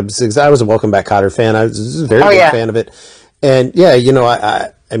Jacobs, because I was a Welcome Back Kotter fan. I was a very big fan of it. And yeah,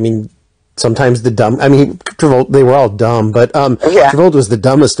 I mean, sometimes Travolta, they were all dumb, but Travolta was the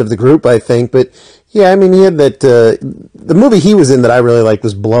dumbest of the group, I think. But yeah, I mean, he had that. The movie he was in that I really liked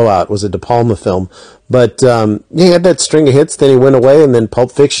was Blowout, was a De Palma film. But he had that string of hits. Then he went away, and then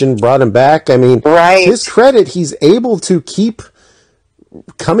Pulp Fiction brought him back. I mean, to his credit, he's able to keep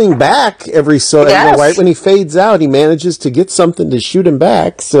coming back every right when he fades out, he manages to get something to shoot him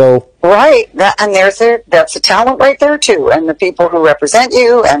back. So that's a talent right there too, and the people who represent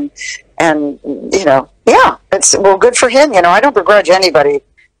you, and it's good for him. I don't begrudge anybody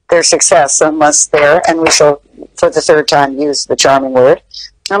their success unless and we shall for the third time use the charming word,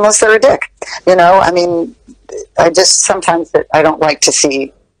 unless they're a dick. I mean, I just sometimes I don't like to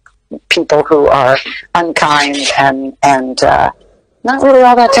see people who are unkind and not really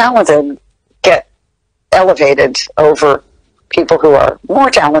all that talented get elevated over people who are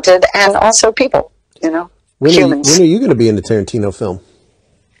more talented and also people, humans. When are you going to be in the Tarantino film?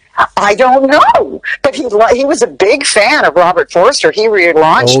 I don't know, but he was a big fan of Robert Forster. He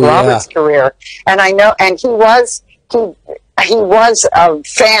relaunched Robert's career, and I know, and he was a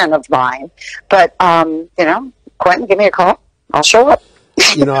fan of mine. But Quentin, give me a call. I'll show up.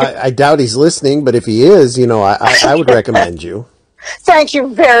 I doubt he's listening, but if he is, I would recommend you. Thank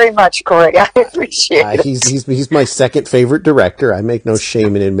you very much, Corey. I appreciate it. He's my second favorite director. I make no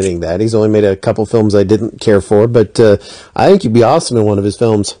shame in admitting that. He's only made a couple films I didn't care for, but I think you'd be awesome in one of his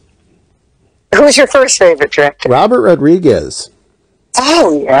films. Who's your first favorite director? Robert Rodriguez.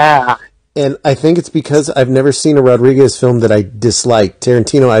 Oh, yeah. And I think it's because I've never seen a Rodriguez film that I disliked.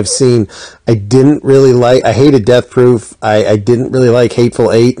 Tarantino I've seen, I didn't really like. I hated Death Proof. I didn't really like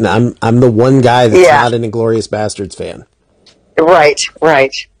Hateful Eight, and I'm the one guy that's not an Inglourious Basterds fan. Right.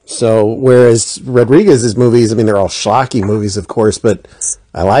 So, whereas Rodriguez's movies, I mean, they're all schlocky movies, of course, but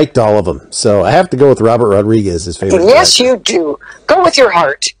I liked all of them. So I have to go with Robert Rodriguez, his favorite. Yes, director. You do. Go with your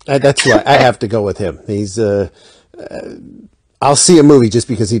heart. That's right. I have to go with him. He's, I'll see a movie just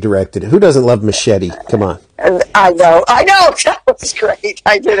because he directed it. Who doesn't love Machete? Come on. I know. That was great.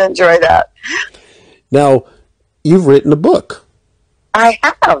 I did enjoy that. Now, you've written a book. I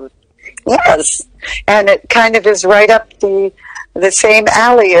have. Yes. And it kind of is right up the same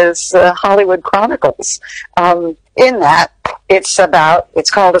alley as Hollywood Chronicles. In that, it's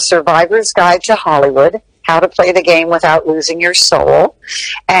called A Survivor's Guide to Hollywood, How to Play the Game Without Losing Your Soul.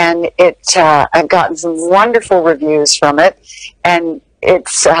 And I've gotten some wonderful reviews from it. And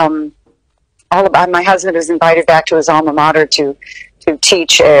it's all about, my husband is invited back to his alma mater to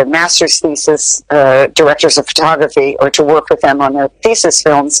teach a master's thesis, directors of photography, or to work with them on their thesis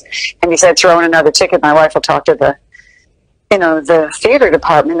films. And he said, throw in another ticket. My wife will talk to the theater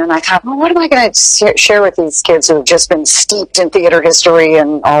department. And I thought, well, what am I going to share with these kids who have just been steeped in theater history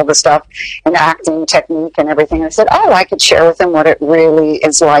and all the stuff and acting technique and everything? And I said, I could share with them what it really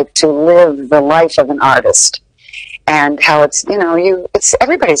is like to live the life of an artist. And how it's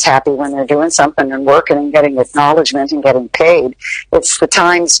everybody's happy when they're doing something and working and getting acknowledgement and getting paid. It's the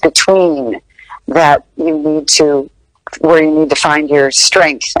times between that where you need to find your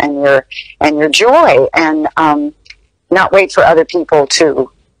strength and your joy, and not wait for other people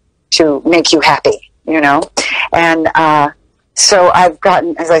to make you happy, And so I've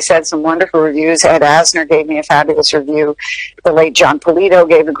gotten, as I said, some wonderful reviews. Ed Asner gave me a fabulous review. The late John Polito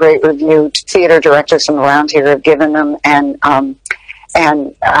gave a great review. Theater directors from around here have given them, and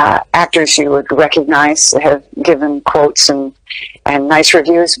actors you would recognize have given quotes and nice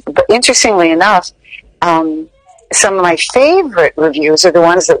reviews. But interestingly enough, some of my favorite reviews are the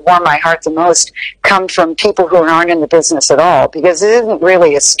ones that warm my heart the most, come from people who aren't in the business at all, because it isn't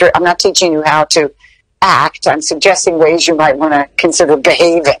really I'm not teaching you how to act. I'm suggesting ways you might want to consider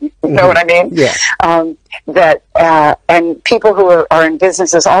behaving. You know what I mean? Yeah. And people who are in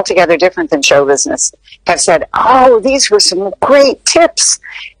businesses altogether different than show business have said, these were some great tips,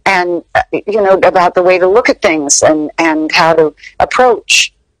 and about the way to look at things and how to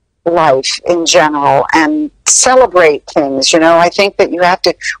approach life in general and celebrate things. I think that you have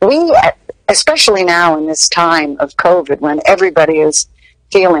to, especially now in this time of COVID when everybody is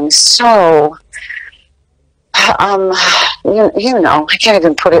feeling so, you know, I can't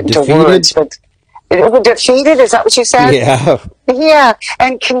even put it into words, but defeated, is that what you said? Yeah. Yeah,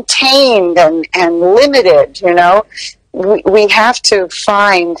 and contained and limited, you know. We have to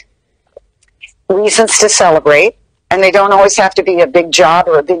find reasons to celebrate, and they don't always have to be a big job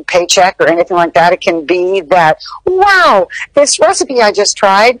or a big paycheck or anything like that. It can be that, wow, this recipe I just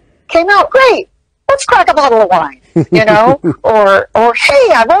tried came out great. Let's crack a bottle of wine, you know, or hey,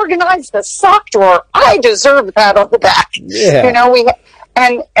 I've organized the sock drawer. I deserve a pat on the back. Yeah. You know,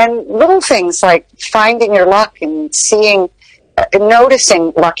 and little things like finding your luck and seeing,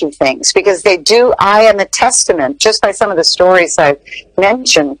 noticing lucky things, because they do. I am a testament, just by some of the stories I've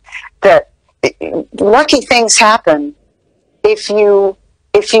mentioned, that lucky things happen if you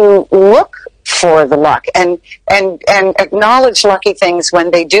look for the luck and acknowledge lucky things when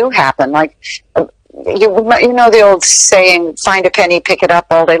they do happen. Like, you know the old saying, find a penny, pick it up,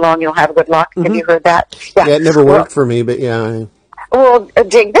 all day long you'll have good luck. Have you heard that? Yeah, it never worked for me, but yeah. Well,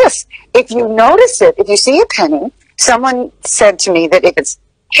 dig this. If you notice it, if you see a penny, someone said to me that if it's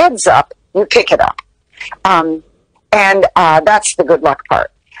heads up, you pick it up. And that's the good luck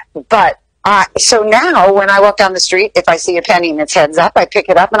part. But so now when I walk down the street, if I see a penny and it's heads up, I pick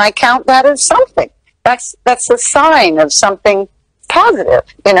it up and I count that as something. That's a sign of something positive.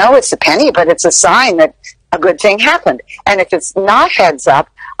 You know, it's a penny, but it's a sign that a good thing happened. And if it's not heads up,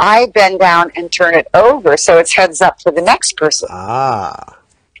 I bend down and turn it over so it's heads up for the next person. Ah.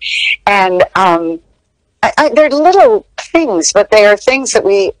 And they're little things, but they are things that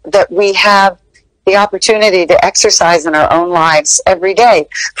we have the opportunity to exercise in our own lives every day.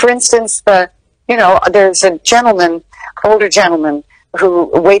 For instance, there's a older gentleman who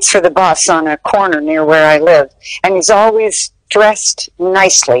waits for the bus on a corner near where I live, and he's always dressed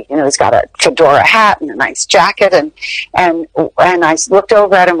nicely. You know, he's got a fedora hat and a nice jacket, and I looked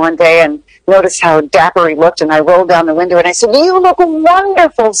over at him one day and noticed how dapper he looked, and I rolled down the window and I said, "You look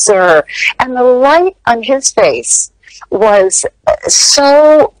wonderful, sir." And the light on his face was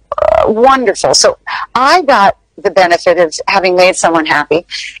so wonderful. So I got the benefit of having made someone happy,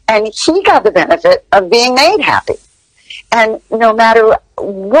 and he got the benefit of being made happy. And no matter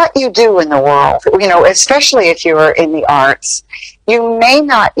what you do in the world, you know, especially if you are in the arts, you don't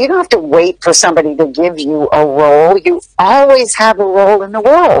have to wait for somebody to give you a role. You always have a role in the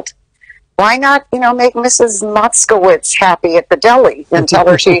world. Why not, you know, make Mrs. Motzkowitz happy at the deli and tell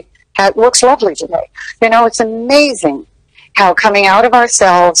her she looks lovely today? You know, it's amazing how coming out of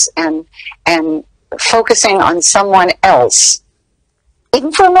ourselves and focusing on someone else,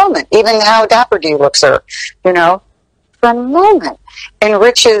 even for a moment, even how dapper do you look, sir, you know, for a moment,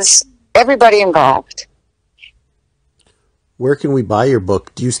 enriches everybody involved. Where can we buy your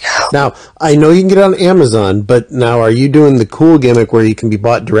book? Now, I know you can get it on Amazon, but now are you doing the cool gimmick where you can be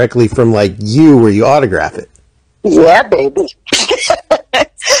bought directly from, like, you, where you autograph it? Yeah, baby.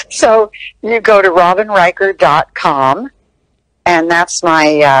 So you go to robinriker.com, and that's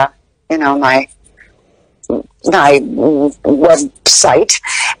my, my website,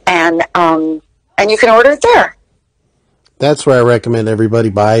 and you can order it there. That's where I recommend everybody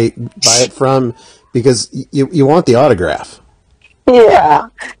buy it from, because you want the autograph. Yeah,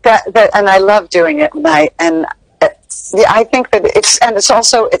 and I love doing it, and I think that it's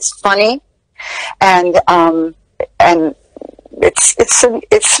funny, and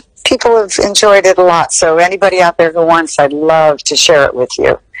it's people have enjoyed it a lot. So anybody out there who wants, I'd love to share it with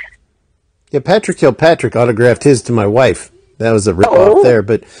you. Yeah, Patrick Kilpatrick autographed his to my wife. That was a rip-off there,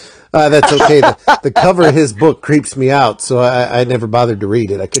 but that's okay. The cover of his book creeps me out, so I never bothered to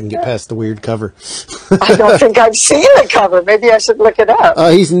read it. I couldn't get past the weird cover. I don't think I've seen the cover. Maybe I should look it up.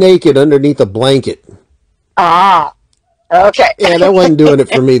 He's naked underneath a blanket. Ah, okay. Yeah, that wasn't doing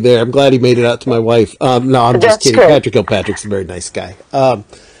it for me there. I'm glad he made it out to my wife. No, I'm just kidding. Great. Patrick Kilpatrick's a very nice guy.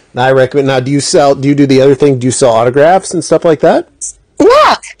 Now I recommend. Now, do you do the other thing? Do you sell autographs and stuff like that?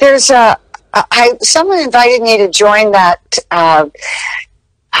 Yeah, there's someone invited me to join that.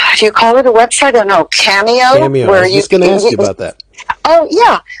 Do you call it a website? I don't know, Cameo. Cameo. I was just going to ask you about that. Oh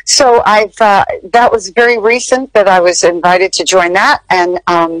yeah. So that was very recent that I was invited to join that, and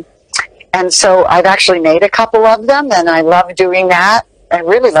so I've actually made a couple of them, and I love doing that. I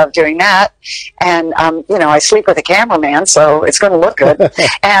really love doing that, and I sleep with a cameraman, so it's going to look good.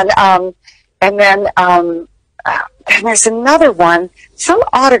 And then there's another one, some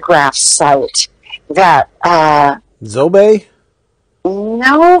autograph site that Zobe?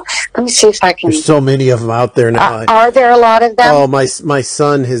 No, let me see if I can. There's so many of them out there now. Are there a lot of them? Oh, my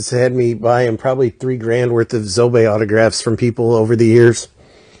son has had me buy him probably $3,000 worth of Zobe autographs from people over the years.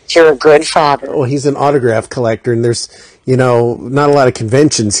 You're a good father. Well, he's an autograph collector, and there's, not a lot of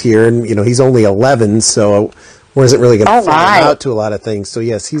conventions here, and, he's only 11, so I wasn't really going to fly him out to a lot of things. So,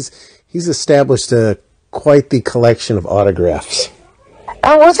 yes, he's established quite the collection of autographs.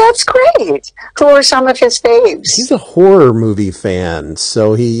 Oh, well, that's great. Who are some of his faves? He's a horror movie fan,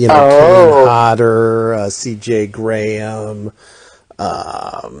 so he, Kane Hodder, C.J. Graham,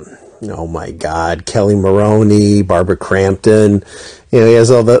 oh my God, Kelly Maroney, Barbara Crampton. He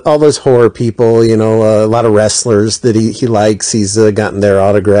has all those horror people. A lot of wrestlers that he likes. He's gotten their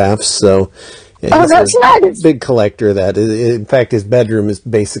autographs. So, yeah, that's nice. Big collector of that. In fact, his bedroom is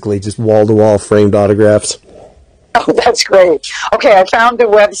basically just wall to wall framed autographs. Oh, that's great. Okay, I found the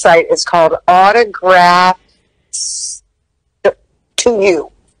website. It's called Autographs to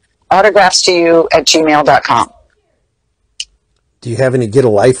You. Autographs to You at gmail.com. Do you have any Get a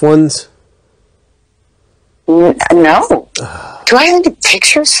Life ones? No. Do I have any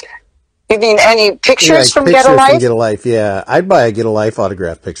pictures? You mean any pictures from pictures Get a Life? From Get a Life, yeah. I'd buy a Get a Life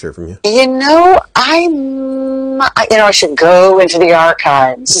autograph picture from you. I should go into the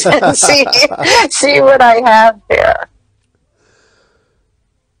archives and see what I have there.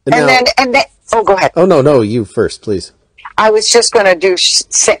 And then, go ahead. Oh, no, you first, please. I was just going to do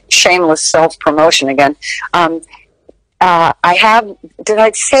shameless self-promotion again. Did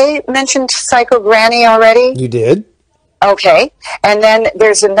I mention Psycho Granny already? You did. Okay. And then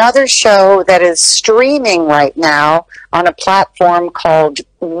there's another show that is streaming right now on a platform called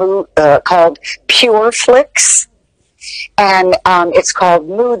Pure Flix. And it's called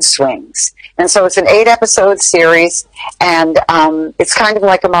Mood Swings. And so it's an 8-episode series, and it's kind of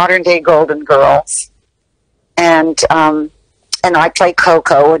like a modern-day Golden Girls. And I play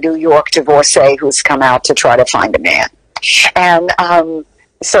Coco, a New York divorcee who's come out to try to find a man. And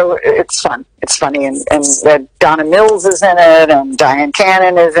so it's fun. It's funny. And Donna Mills is in it, and Diane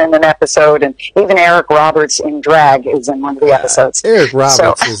Cannon is in an episode, and even Eric Roberts in drag is in one of the episodes. Eric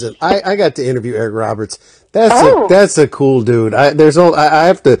Roberts is in. I got to interview Eric Roberts. That's a cool dude. I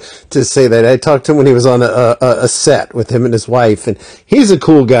have to say that I talked to him when he was on a set with him and his wife, and he's a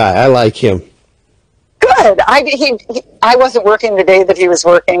cool guy. I like him. Good. I wasn't working the day that he was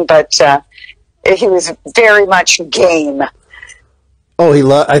working, but he was very much game.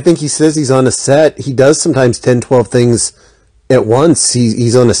 Oh, I think he says he's on a set. He does sometimes 10, 12 things at once.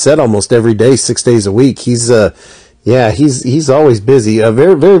 He's on a set almost every day, 6 days a week. He's always busy. A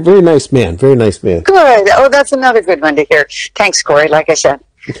very, very, very nice man. Very nice man. Good. Oh, that's another good one to hear. Thanks, Corey. Like I said,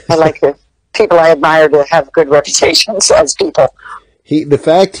 I like the people I admire to have good reputations as people. The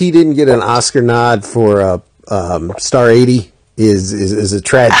fact he didn't get an Oscar nod for Star 80 is a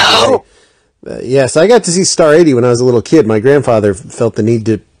tragedy. Oh. Yes, I got to see Star 80 when I was a little kid. My grandfather felt the need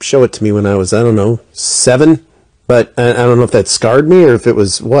to show it to me when I was, 7. But I don't know if that scarred me or if it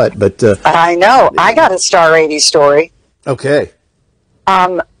was what. But I know. I got a Star 80 story. Okay.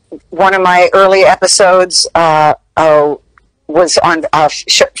 One of my early episodes was on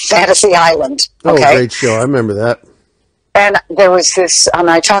Fantasy Island. Okay? Oh, great show. I remember that. And there was this,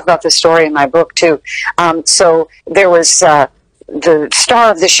 I talk about this story in my book, too. So there was... the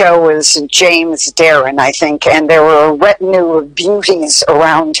star of the show was James Darren, I think, and there were a retinue of beauties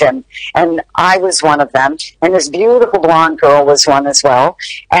around him, and I was one of them, and this beautiful blonde girl was one as well,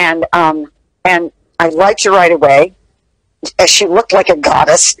 and I liked her right away. She looked like a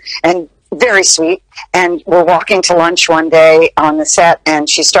goddess, and very sweet, and we're walking to lunch one day on the set, and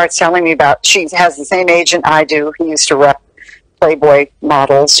she starts telling me she has the same agent I do. He used to rep Playboy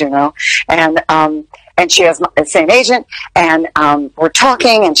models, and she has the same agent, and we're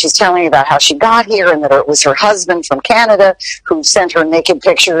talking, and she's telling me about how she got here, and that it was her husband from Canada who sent her naked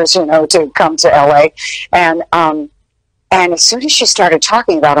pictures, to come to LA, and as soon as she started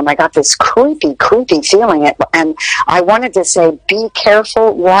talking about him, I got this creepy feeling, and I wanted to say, be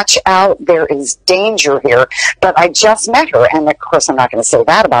careful, watch out, there is danger here, but I just met her, and of course I'm not going to say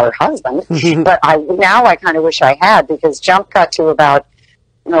that about her husband, but I kind of wish I had, because jump cut to about,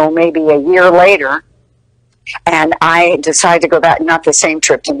 maybe a year later, and I decided to go back, not the same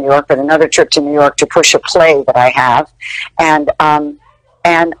trip to New York, but another trip to New York to push a play that I have. And I'm,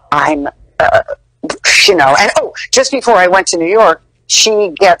 just before I went to New York, she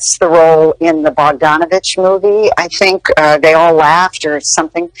gets the role in the Bogdanovich movie. I think they all laughed or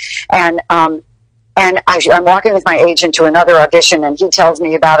something. And I'm walking with my agent to another audition, and he tells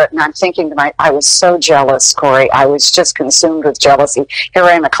me about it, and I'm thinking I was so jealous, Corey. I was just consumed with jealousy. Here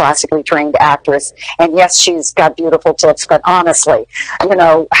I am, a classically trained actress, and yes, she's got beautiful tits, but honestly,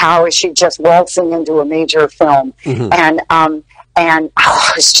 how is she just waltzing into a major film? Mm-hmm. And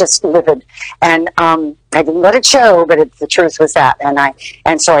I was just livid. And I didn't let it show, but the truth was that.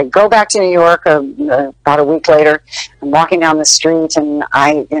 And so I go back to New York about a week later. I'm walking down the street, and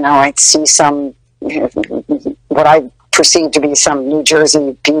I see some, what I perceived to be some New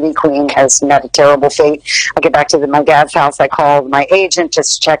Jersey beauty queen has met a terrible fate. I get back to my dad's house. I call my agent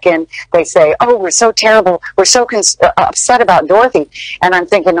just to check in. They say, "Oh, we're so terrible. We're so upset about Dorothy." And I'm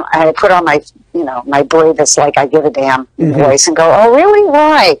thinking, I put on my bravest, like I give a damn voice, and go, "Oh, really?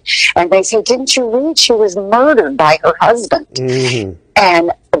 Why?" And they say, "Didn't you read she was murdered by her husband?"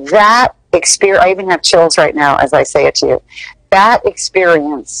 And that experience, I even have chills right now as I say it to you. That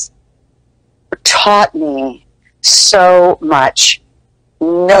experience taught me so much.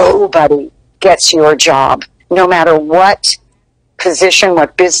 Nobody gets your job, no matter what position,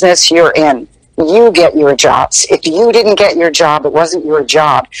 what business you're in. You get your jobs. If you didn't get your job, it wasn't your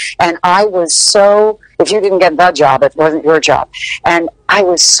job. And if you didn't get the job, it wasn't your job. And I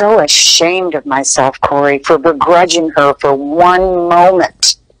was so ashamed of myself, Corey, for begrudging her for one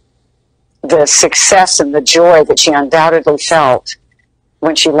moment the success and the joy that she undoubtedly felt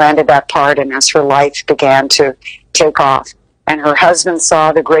when she landed that part and as her life began to take off. And her husband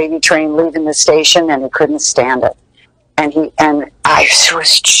saw the gravy train leaving the station, and he couldn't stand it. And I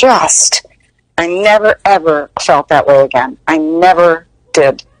never ever felt that way again. I never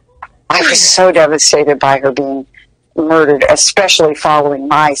did. I was so devastated by her being murdered, especially following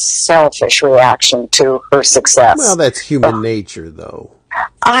my selfish reaction to her success. Well, that's human nature, though.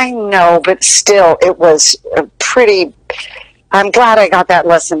 I know, but still, it was I'm glad I got that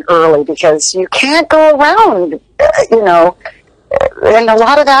lesson early, because you can't go around, and a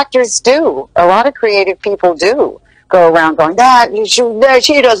lot of actors do. A lot of creative people do go around going,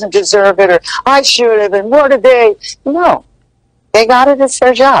 she doesn't deserve it, or I should have, and what did they? No, they got it. It's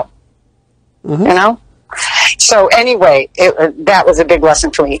their job, So anyway, that was a big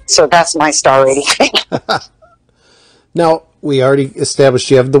lesson for me. So that's my star rating thing. Now, we already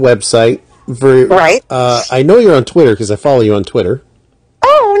established you have the website. Right. I know you're on Twitter because I follow you on Twitter.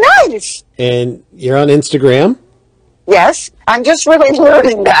 Oh, nice. And you're on Instagram? Yes. I'm just really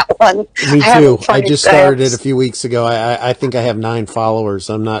learning that one. Me too. I just started it a few weeks ago. I think I have 9 followers.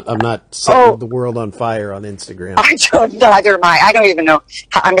 I'm not setting the world on fire on Instagram. Neither am I. I don't even know.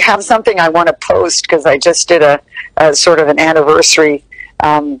 I have something I want to post because I just did a sort of an anniversary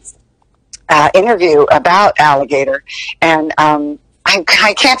interview about Alligator, and I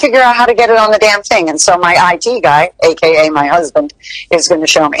can't figure out how to get it on the damn thing. And so my IT guy, a.k.a. my husband, is going to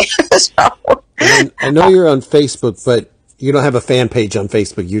show me. I know you're on Facebook, but you don't have a fan page on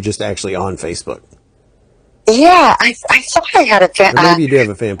Facebook. You're just actually on Facebook. Yeah, I thought I had a fan. Or maybe you do have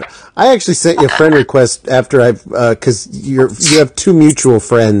a fan page. I actually sent you a friend request after because you have 2 mutual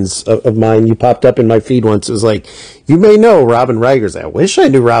friends of mine. You popped up in my feed once. It was like, you may know Robin Riker. I wish I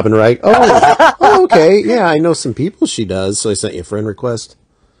knew Robin Riker. Oh, okay. Yeah, I know some people she does. So I sent you a friend request.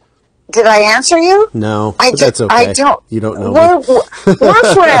 Did I answer you? No, but that's okay. I don't. You don't know me.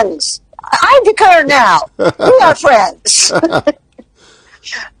 We're friends. I declare now, we are friends.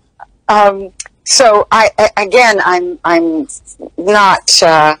 So I'm not.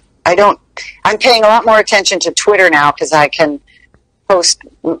 I'm paying a lot more attention to Twitter now because I can post,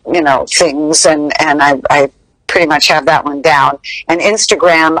 things, and I pretty much have that one down. And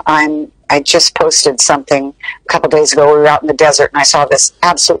Instagram, I just posted something a couple days ago. We were out in the desert, and I saw this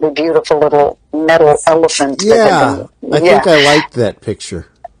absolutely beautiful little metal elephant. Yeah, I think I liked that picture.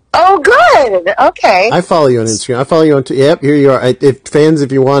 Oh, good. Okay. I follow you on Instagram. I follow you on Yep, here you are.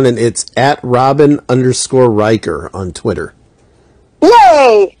 If you want, and it's at Robin_Riker on Twitter.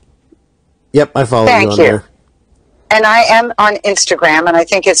 Yay! Yep, I follow you on there. And I am on Instagram, and I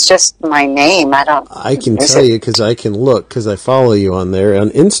think it's just my name. I can tell you because I can look because I follow you on there. On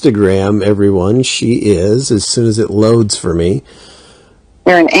Instagram, everyone, she is, as soon as it loads for me.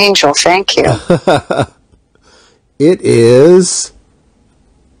 You're an angel. Thank you. It is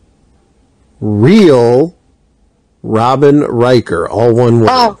Real Robin Riker, all one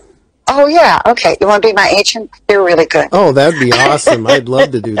word. Oh yeah. Okay. You want to be my agent? You're really good. Oh, that'd be awesome. I'd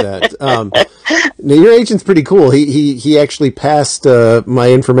love to do that. Now your agent's pretty cool. He actually passed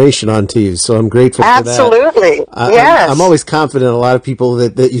my information on to you, so I'm grateful for that. Absolutely. Yes. I'm always confident a lot of people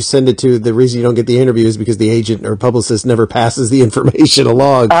that you send it to, the reason you don't get the interview is because the agent or publicist never passes the information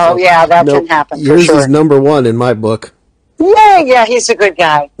along. Oh, so, yeah, that can happen. Yours is number 1 in my book. Yeah, he's a good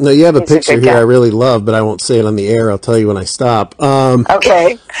guy. No, you have a picture here I really love, but I won't say it on the air. I'll tell you when I stop.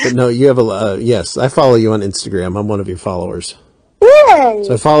 Okay. But no, you have yes, I follow you on Instagram. I'm one of your followers. Yay!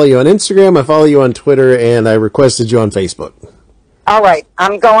 So I follow you on Instagram, I follow you on Twitter, and I requested you on Facebook. All right.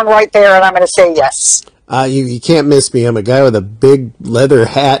 I'm going right there, and I'm going to say yes. You can't miss me. I'm a guy with a big leather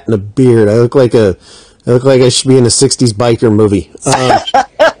hat and a beard. I look like I should be in a '60s biker movie.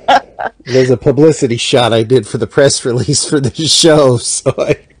 There's a publicity shot I did for the press release for this show. So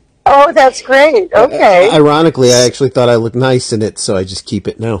Oh, that's great. Okay. Ironically, I actually thought I looked nice in it, so I just keep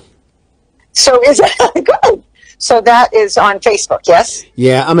it now. So is good. So that is on Facebook, yes?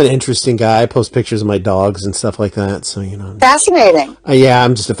 Yeah, I'm an interesting guy. I post pictures of my dogs and stuff like that. So Fascinating. Yeah,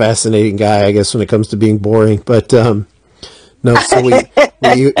 I'm just a fascinating guy, I guess, when it comes to being boring. But no, so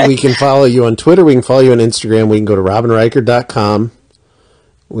we can follow you on Twitter. We can follow you on Instagram. We can go to robinriker.com.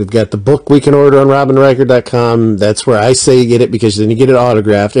 We've got the book we can order on robinriker.com. That's where I say you get it, because then you get it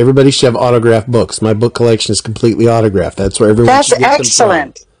autographed. Everybody should have autographed books. My book collection is completely autographed. That's where everyone should get them from. That's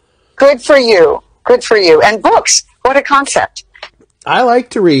excellent. Good for you. Good for you. And books, what a concept. I like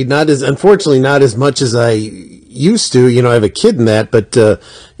to read, unfortunately not as much as I used to. I have a kid in that, but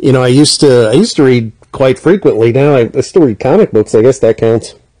I used to read quite frequently. Now I still read comic books. I guess that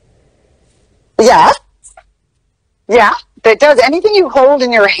counts. Yeah. Yeah, that does. Anything you hold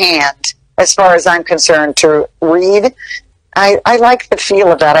in your hand, as far as I'm concerned, to read, I like the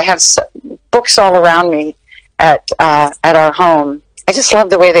feel of that. I have books all around me at our home. I just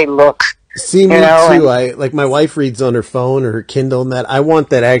love the way they look. See, me too. I like, my wife reads on her phone or her Kindle and that. I want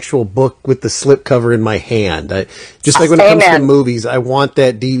that actual book with the slipcover in my hand. Just like when it comes to movies, I want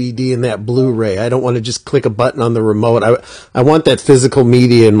that DVD and that Blu-ray. I don't want to just click a button on the remote. I want that physical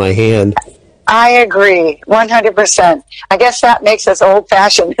media in my hand. I agree, 100%. I guess that makes us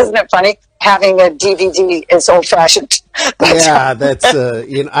old-fashioned. Isn't it funny? Having a DVD is old-fashioned. Yeah, that's,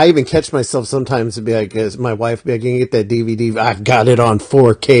 I even catch myself sometimes to be like, my wife be like, "Can you get that DVD? I've got it on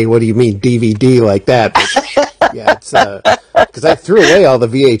 4K. What do you mean DVD like that?" But, yeah, it's, because I threw away all the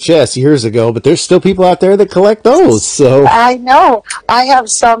VHS years ago, but there's still people out there that collect those, so. I know. I have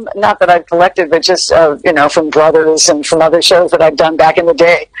some, not that I've collected, but just, from Brothers and from other shows that I've done back in the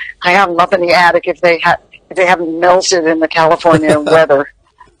day. I have them up in the attic if they haven't melted in the California weather.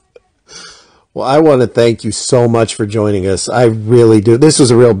 Well, I want to thank you so much for joining us. I really do. This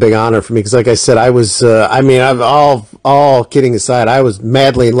was a real big honor for me because, like I said, I'm all kidding aside, I was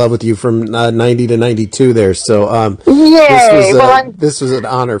madly in love with you from 90 to 92 there. So, this was an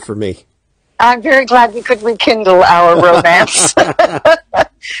honor for me. I'm very glad we could rekindle our romance.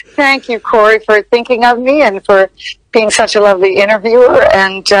 Thank you, Corey, for thinking of me and for being such a lovely interviewer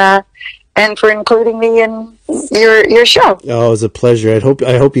and for including me in your show. Oh, it was a pleasure. I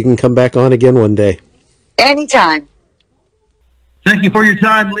hope you can come back on again one day. Anytime. Thank you for your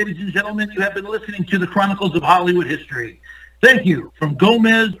time, ladies and gentlemen. You have been listening to the Chronicles of Hollywood History. Thank you from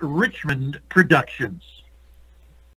Gomez Richmond Productions.